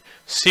in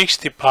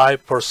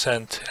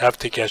 65%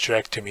 after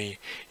gastrectomy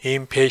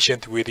in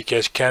patients with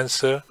gastric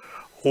cancer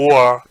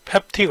or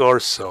peptic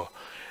ulcer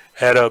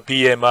at a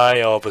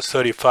BMI of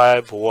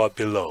 35 or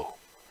below.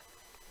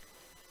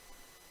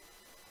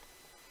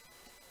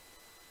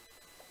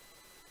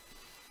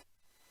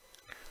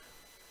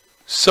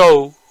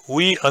 So,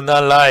 we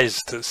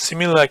analyzed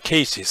similar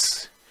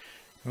cases.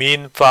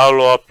 Mean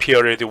follow-up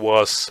period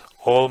was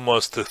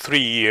almost 3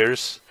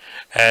 years,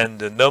 and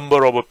the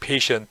number of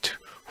patients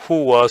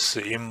who was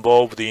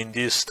involved in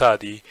this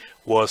study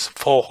was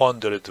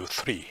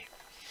 403.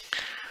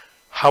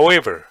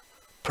 However,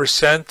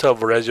 percent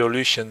of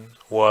resolution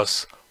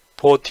was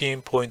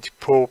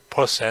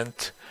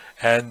 14.4%,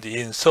 and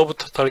in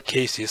subtotal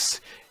cases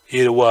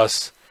it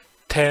was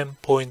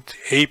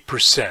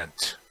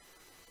 10.8%.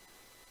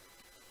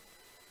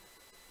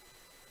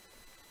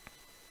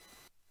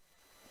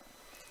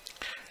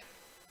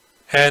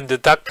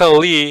 And Dr.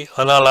 Lee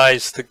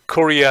analyzed the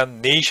Korean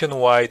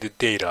nationwide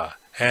data,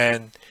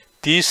 and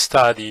this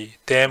study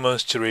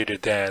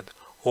demonstrated that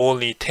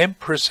only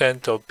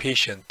 10% of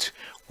patients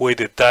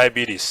with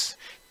diabetes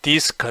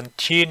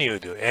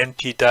discontinued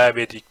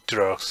anti-diabetic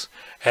drugs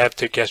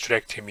after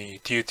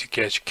gastrectomy due to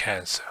gastric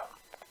cancer.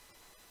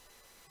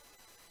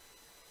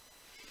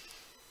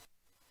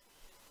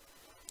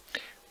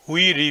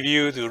 We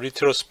reviewed the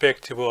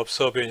retrospective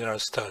observational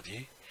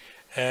study,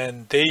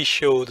 and they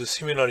showed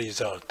similar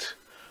results.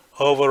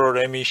 Overall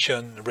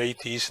remission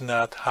rate is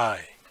not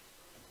high.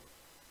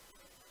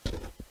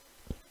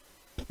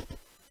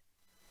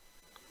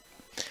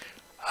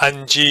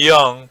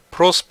 Young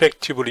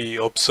prospectively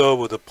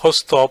observed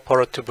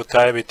post-operative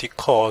diabetic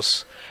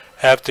cause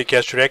after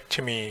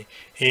gastrectomy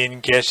in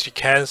gastric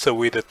cancer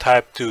with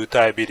type 2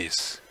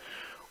 diabetes.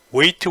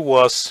 Weight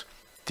was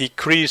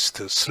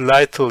decreased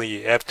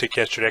slightly after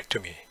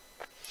gastrectomy.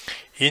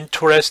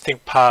 Interesting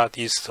part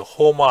is the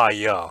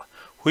HOMA-IR,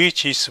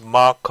 which is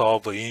marker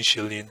of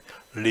insulin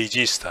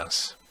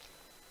resistance.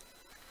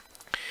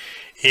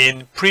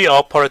 In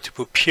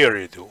preoperative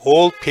period,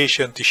 all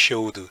patients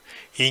showed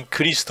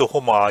increased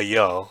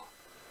HOMA-IR,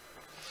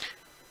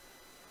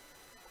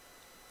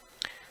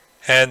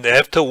 and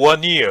after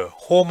 1 year,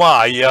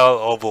 HOMA-IR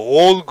of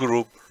all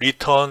group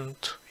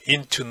returned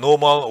into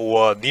normal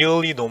or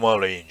nearly normal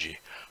range.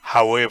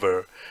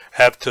 However,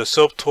 after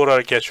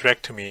subtotal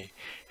gastrectomy,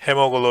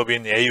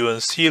 hemoglobin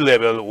A1C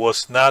level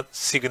was not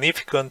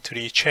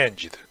significantly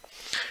changed,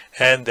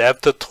 and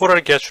after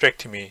total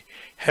gastrectomy,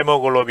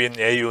 hemoglobin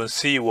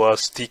A1C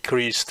was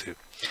decreased.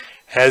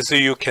 As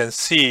you can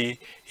see,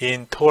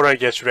 in total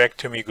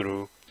gastrectomy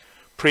group,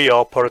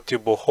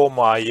 preoperative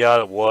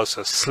HOMA-IR was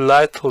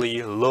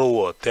slightly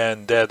lower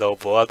than that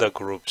of other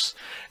groups,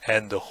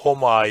 and the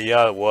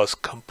HOMA-IR was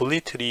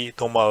completely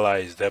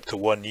normalized after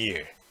 1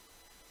 year.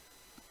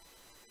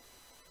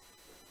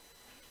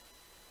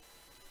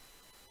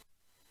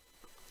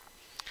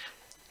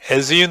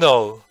 As you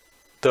know,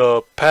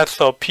 the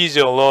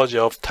pathophysiology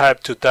of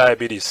type 2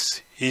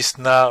 diabetes is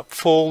not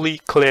fully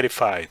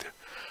clarified,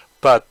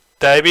 but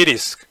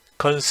diabetes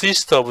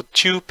consists of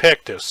 2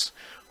 factors,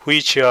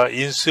 which are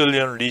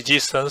insulin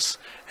resistance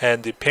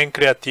and the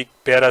pancreatic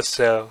beta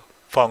cell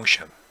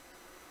function.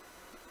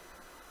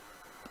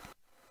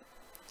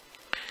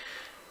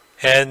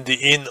 And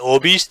in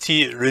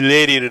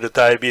obesity-related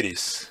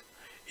diabetes,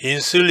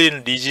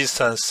 insulin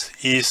resistance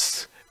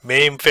is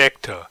main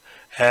factor,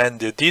 and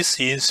this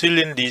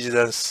insulin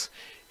resistance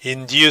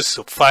induce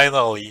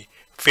finally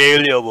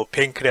failure of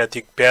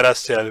pancreatic beta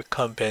cell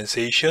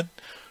compensation,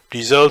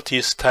 result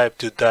is type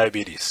 2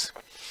 diabetes.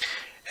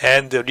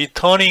 And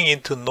returning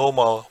into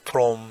normal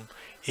from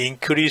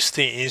increased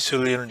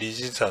insulin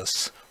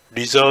resistance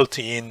result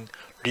in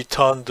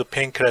returned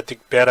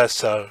pancreatic beta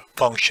cell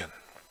function.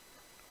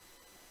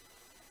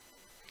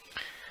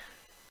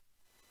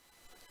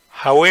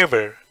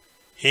 However,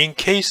 in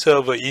case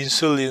of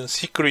insulin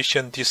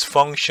secretion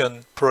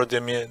dysfunction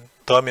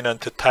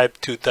predominant type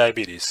 2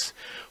 diabetes,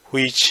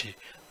 which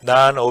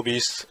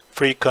non-obese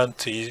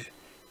frequent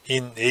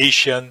in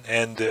Asian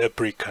and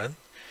African,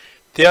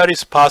 there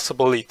is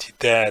possibility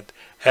that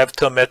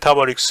after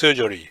metabolic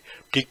surgery,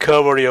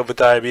 recovery of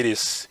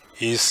diabetes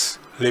is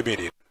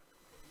limited.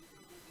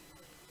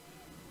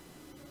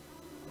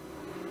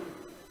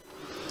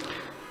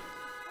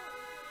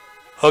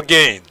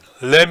 Again,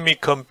 let me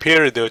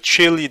compare the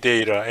Chile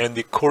data and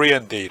the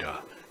Korean data.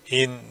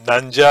 In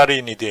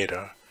Nanjarini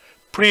data,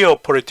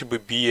 preoperative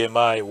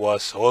BMI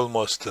was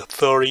almost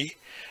 30,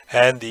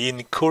 and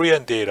in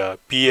Korean data,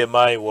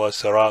 BMI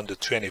was around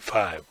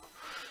 25.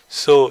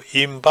 So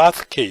in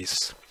both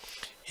cases,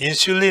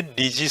 insulin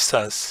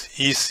resistance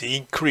is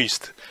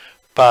increased,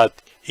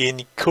 but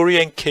in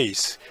Korean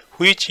case,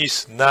 which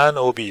is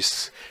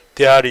non-obese,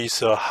 there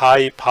is a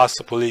high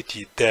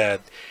possibility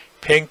that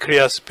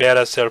pancreas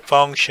beta cell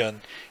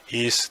function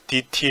is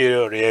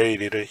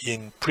deteriorated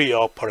in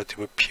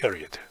preoperative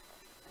period.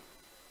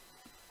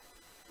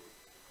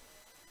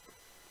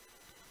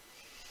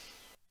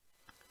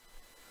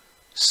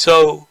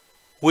 So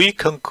we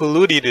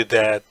concluded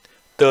that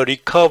the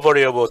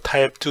recovery of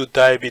type 2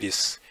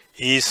 diabetes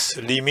is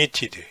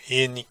limited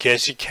in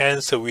gastric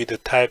cancer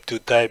with type 2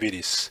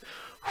 diabetes,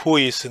 who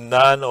is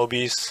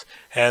non-obese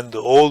and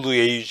old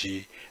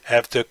age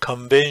after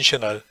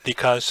conventional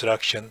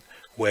reconstruction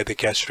with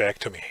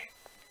gastrectomy.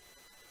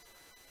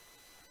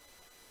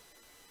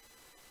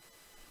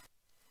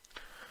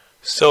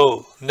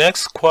 So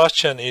next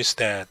question is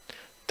that,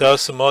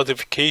 does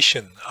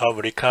modification of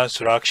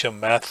reconstruction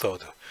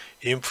method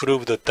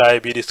improve the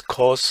diabetes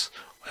cause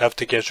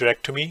after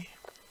gastrectomy?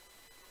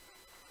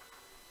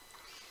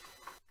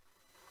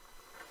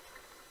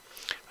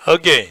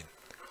 Again,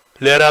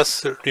 let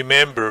us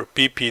remember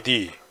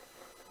BPD,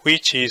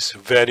 which is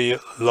very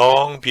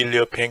long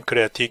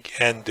biliopancreatic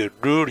and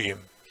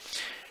rurim,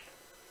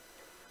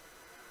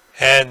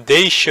 and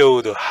they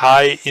showed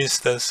high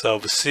instance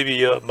of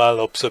severe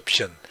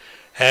malabsorption,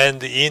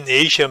 and in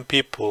Asian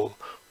people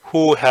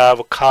who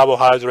have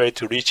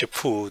carbohydrate-rich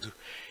food,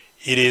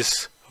 it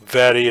is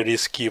very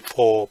risky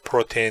for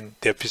protein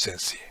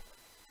deficiency.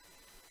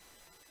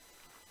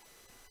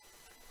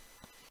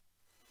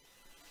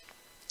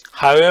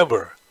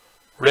 However,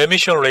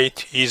 remission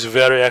rate is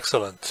very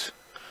excellent.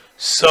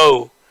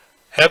 So,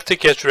 after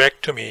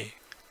gastrectomy,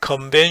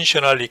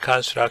 conventional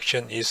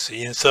reconstruction is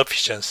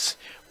insufficient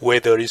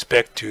with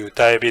respect to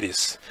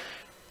diabetes.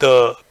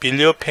 The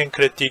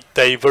biliopancreatic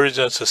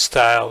divergence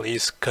style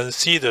is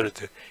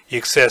considered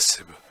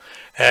excessive,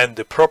 and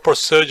the proper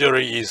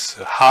surgery is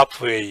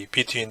halfway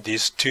between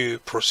these two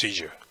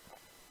procedures.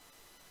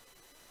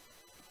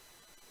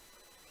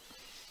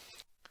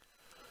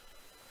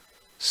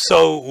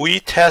 So we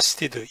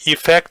tested the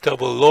effect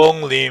of a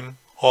long limb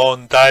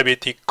on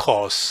diabetic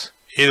cause.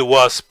 It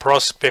was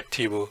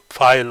prospective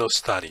pilot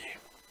study.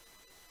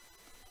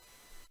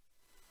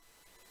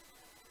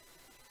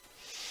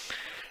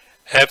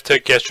 After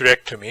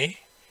gastrectomy,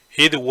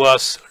 it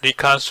was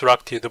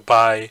reconstructed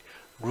by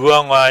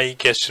Ruangwai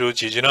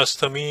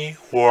gastrojejunostomy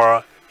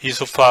or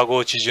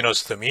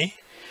esophagojejunostomy.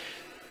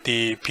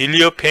 The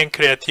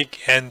biliopancreatic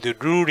and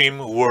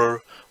rurim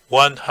were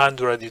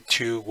 100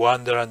 to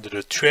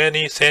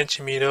 120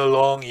 centimeter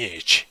long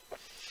each.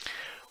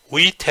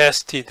 We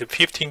tested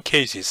 15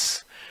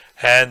 cases,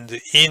 and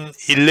in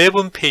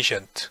 11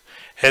 patients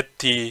at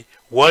the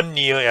 1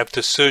 year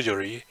after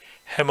surgery,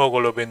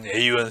 hemoglobin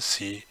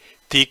A1C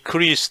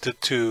decreased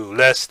to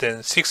less than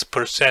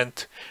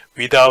 6%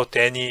 without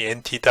any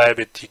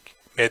anti-diabetic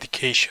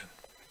medication.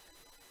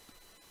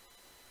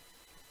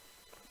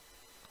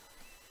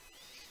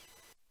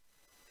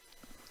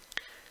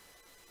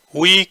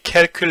 We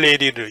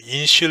calculated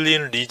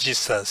insulin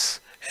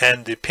resistance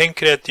and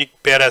pancreatic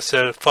beta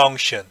cell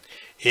function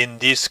in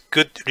this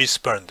good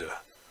responder.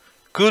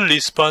 Good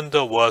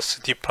responder was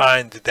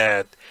defined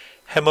that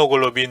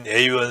hemoglobin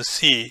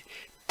A1C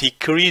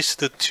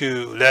decreased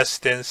to less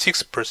than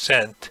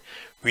 6%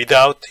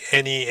 without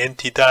any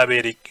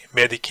anti-diabetic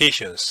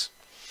medications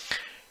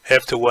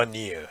after 1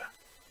 year.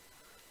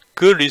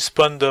 Good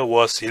responder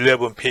was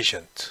 11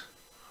 patients.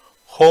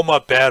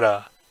 HOMA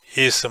beta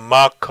is a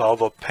marker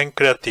of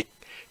pancreatic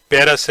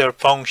beta cell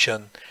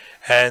function,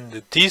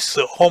 and this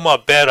HOMA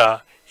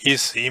beta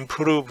is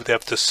improved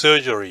after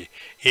surgery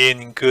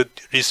in good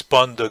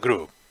responder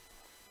group.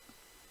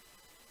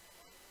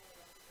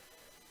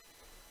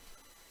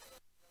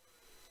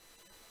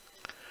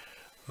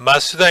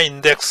 Masuda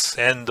index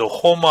and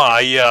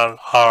HOMA-IR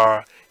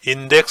are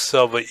index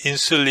of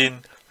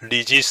insulin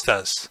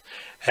resistance,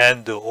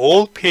 and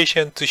all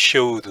patients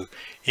showed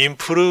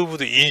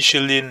improved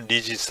insulin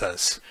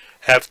resistance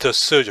after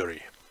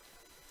surgery.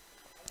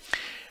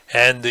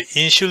 And the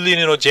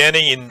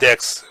insulinogenic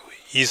index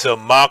is a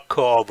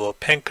marker of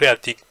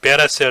pancreatic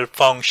beta cell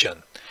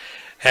function,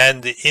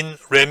 and in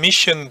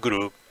remission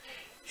group,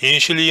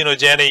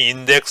 insulinogenic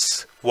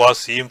index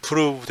was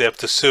improved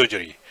after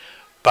surgery,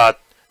 but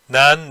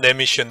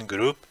non-remission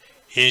group,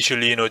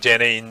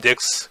 insulinogenic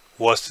index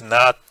was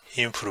not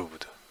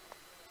improved.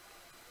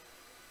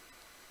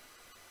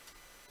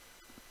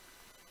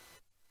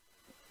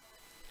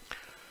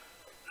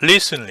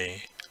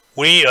 Recently,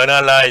 we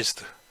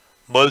analyzed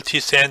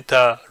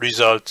multi-center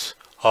results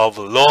of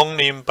long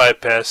limb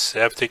bypass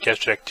after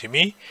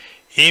gastrectomy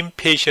in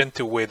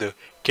patients with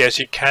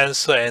gastric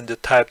cancer and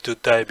type 2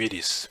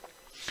 diabetes.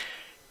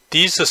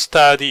 This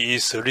study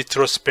is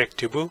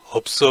retrospective,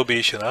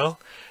 observational,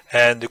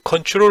 and the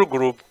control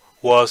group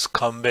was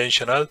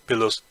conventional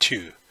below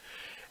 2.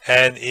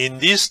 And in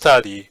this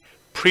study,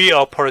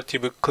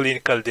 preoperative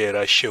clinical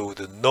data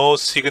showed no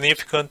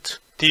significant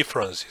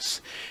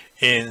differences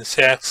in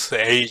sex,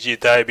 age,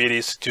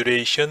 diabetes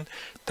duration,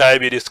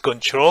 diabetes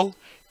control,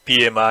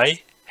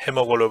 BMI,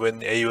 hemoglobin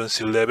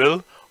A1C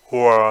level,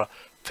 or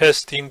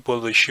fasting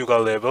blood sugar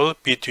level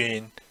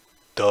between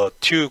the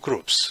two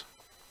groups.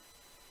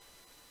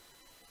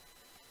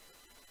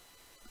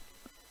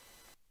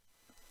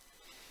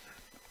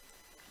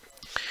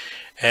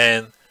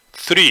 And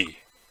 3,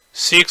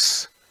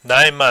 6,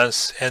 9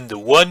 months, and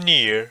 1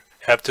 year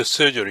after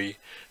surgery,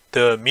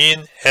 the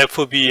mean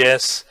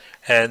FBS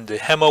and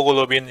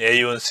hemoglobin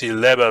A1C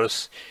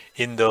levels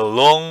in the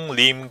long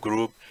limb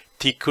group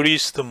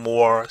decreased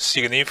more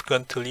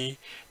significantly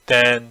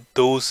than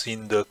those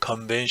in the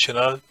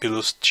conventional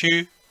below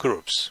 2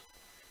 groups.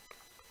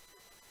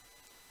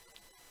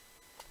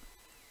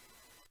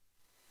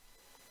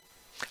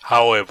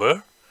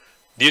 However,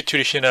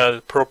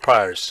 nutritional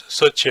profiles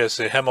such as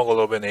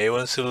hemoglobin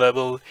A1C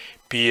level,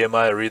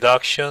 BMI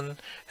reduction,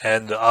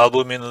 and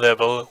albumin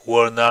level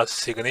were not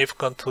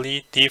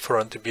significantly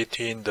different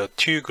between the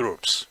two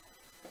groups.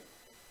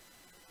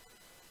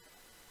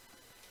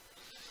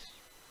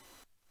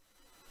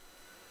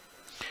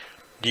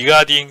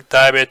 Regarding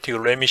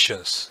diabetic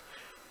remissions,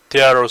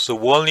 there was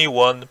only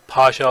one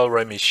partial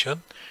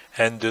remission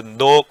and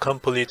no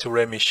complete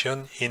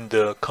remission in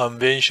the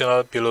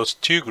conventional below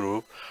 2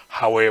 group.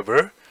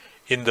 However,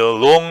 in the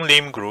long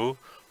limb group,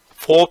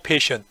 4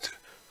 patients,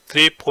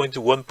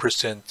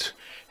 3.1%,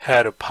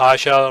 had a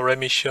partial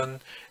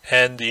remission,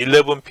 and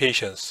 11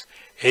 patients,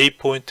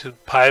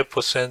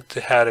 8.5%,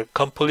 had a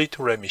complete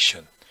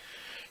remission.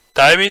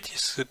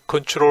 Diabetes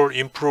control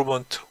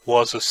improvement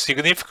was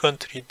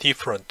significantly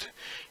different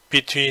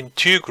between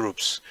two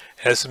groups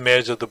as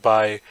measured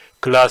by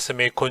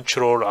glycemic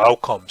control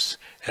outcomes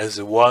as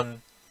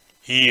 1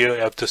 year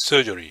after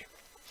surgery.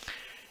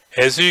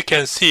 As you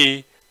can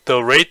see,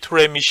 the rate to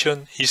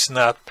remission is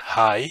not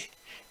high,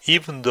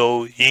 even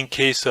though in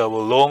case of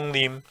long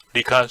limb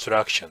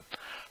reconstruction.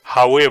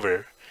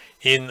 However,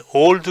 in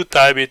old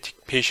diabetic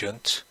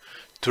patients,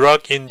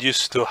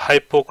 drug-induced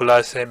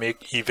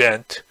hypoglycemic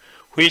event,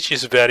 which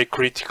is very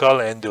critical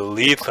and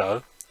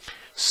lethal,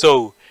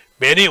 so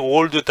many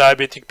old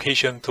diabetic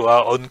patients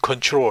are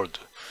uncontrolled.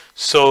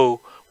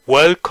 So,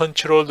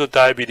 well-controlled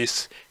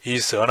diabetes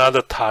is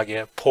another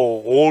target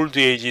for old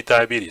age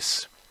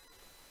diabetes.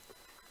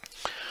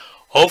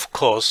 Of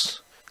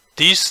course,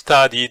 this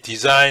study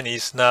design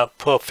is not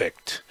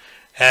perfect,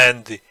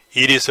 and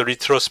it is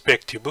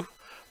retrospective,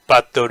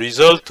 but the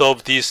result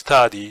of this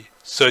study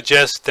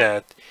suggests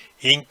that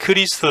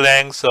increased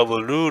length of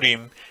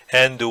limb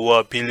and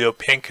or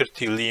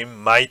biliopancreatic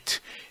limb might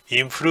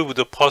improve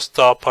the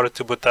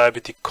postoperative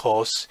diabetic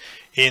course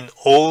in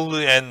old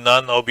and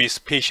non-obese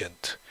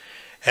patients.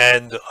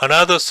 And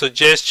another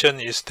suggestion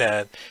is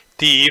that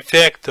the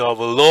effect of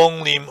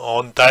long limb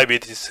on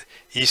diabetes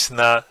is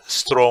not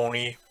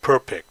strongly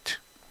perfect.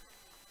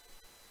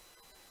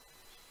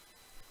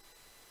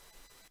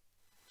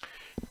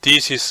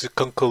 This is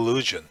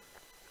conclusion.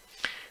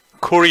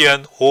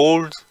 Korean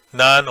old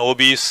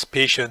non-obese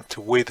patients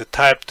with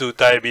type 2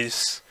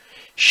 diabetes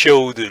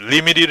showed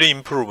limited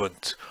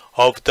improvement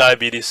of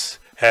diabetes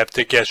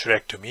after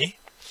gastrectomy.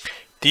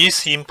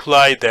 This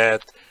implies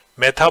that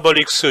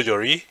metabolic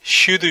surgery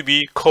should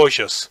be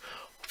cautious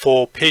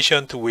for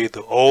patients with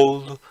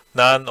old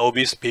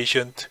non-obese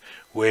patients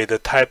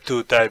with type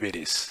 2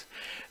 diabetes.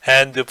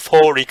 And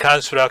for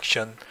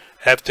reconstruction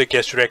after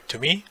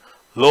gastrectomy,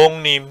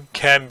 long limb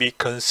can be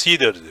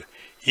considered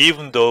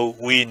even though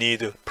we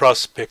need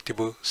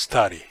prospective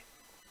study.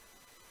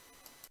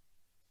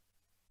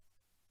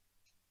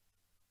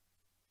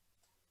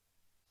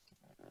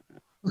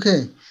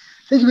 Okay,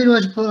 thank you very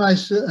much for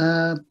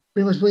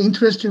very much for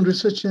interesting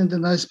research and a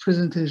nice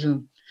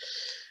presentation.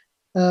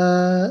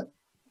 There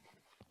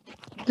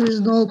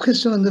is no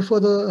question on the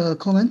further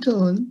comment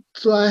on,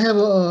 so I have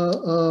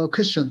a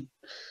question.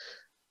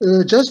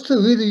 Just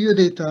with your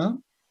data,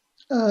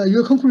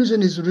 your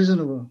conclusion is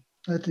reasonable.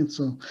 I think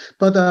so,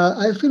 but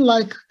I feel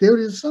like there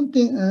is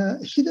something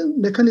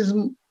hidden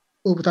mechanism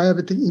of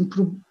diabetic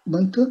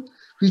improvement,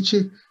 which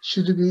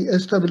should be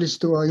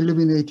established or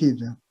illuminated.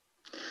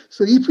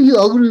 So if you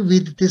agree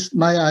with this,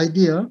 my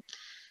idea,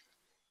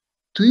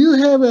 do you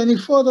have any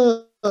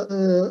further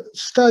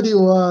study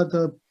or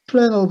the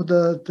plan of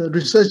the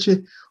research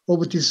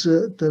of this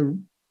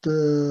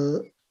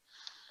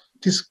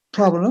this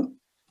problem?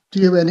 Do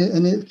you have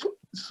any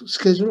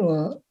schedule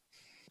or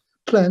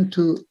plan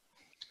to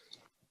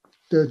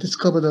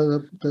discover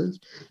the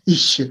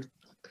issue?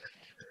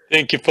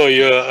 Thank you for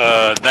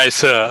your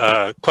nice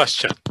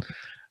question.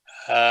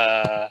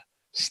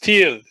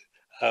 Still,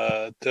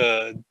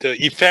 the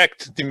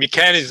effect, the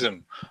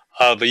mechanism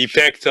of the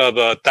effect of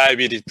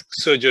diabetic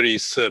surgery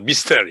is a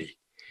mystery.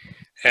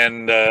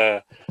 And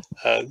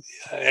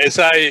as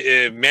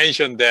I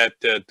mentioned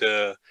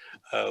that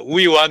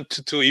we want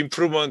to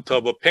improvement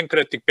of a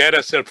pancreatic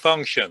beta cell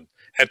function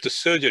after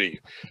surgery.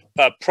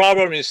 But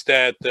problem is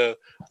that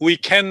we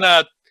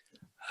cannot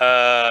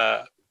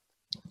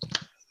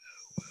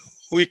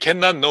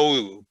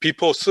know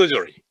before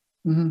surgery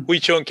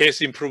which one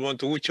case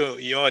improvement, which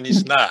one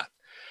is not.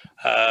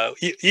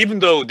 Even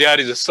though there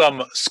is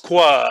some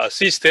score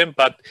system,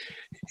 but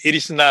it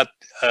is not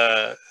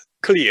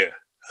clear.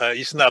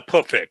 It's not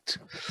perfect.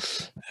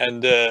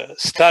 And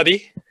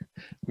study,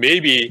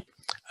 maybe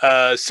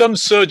some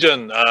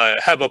surgeon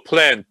have a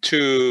plan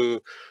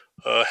to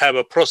have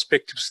a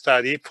prospective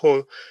study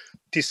for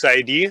this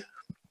idea.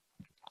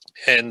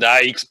 And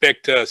I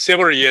expect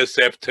several years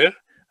after,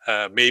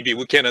 maybe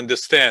we can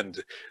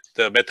understand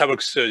the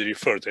metabolic surgery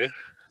further.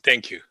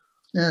 Thank you.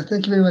 Yeah,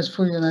 thank you very much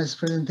for your nice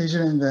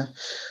presentation. And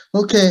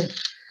okay,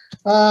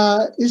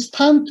 it's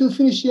time to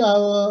finish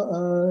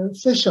our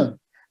session.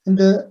 And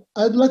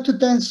I'd like to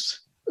thank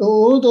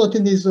all the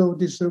attendees of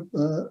this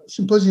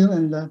symposium.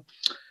 And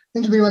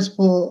thank you very much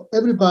for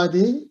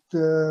everybody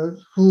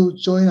who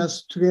joined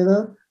us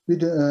together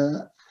with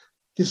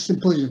this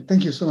symposium.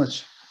 Thank you so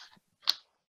much.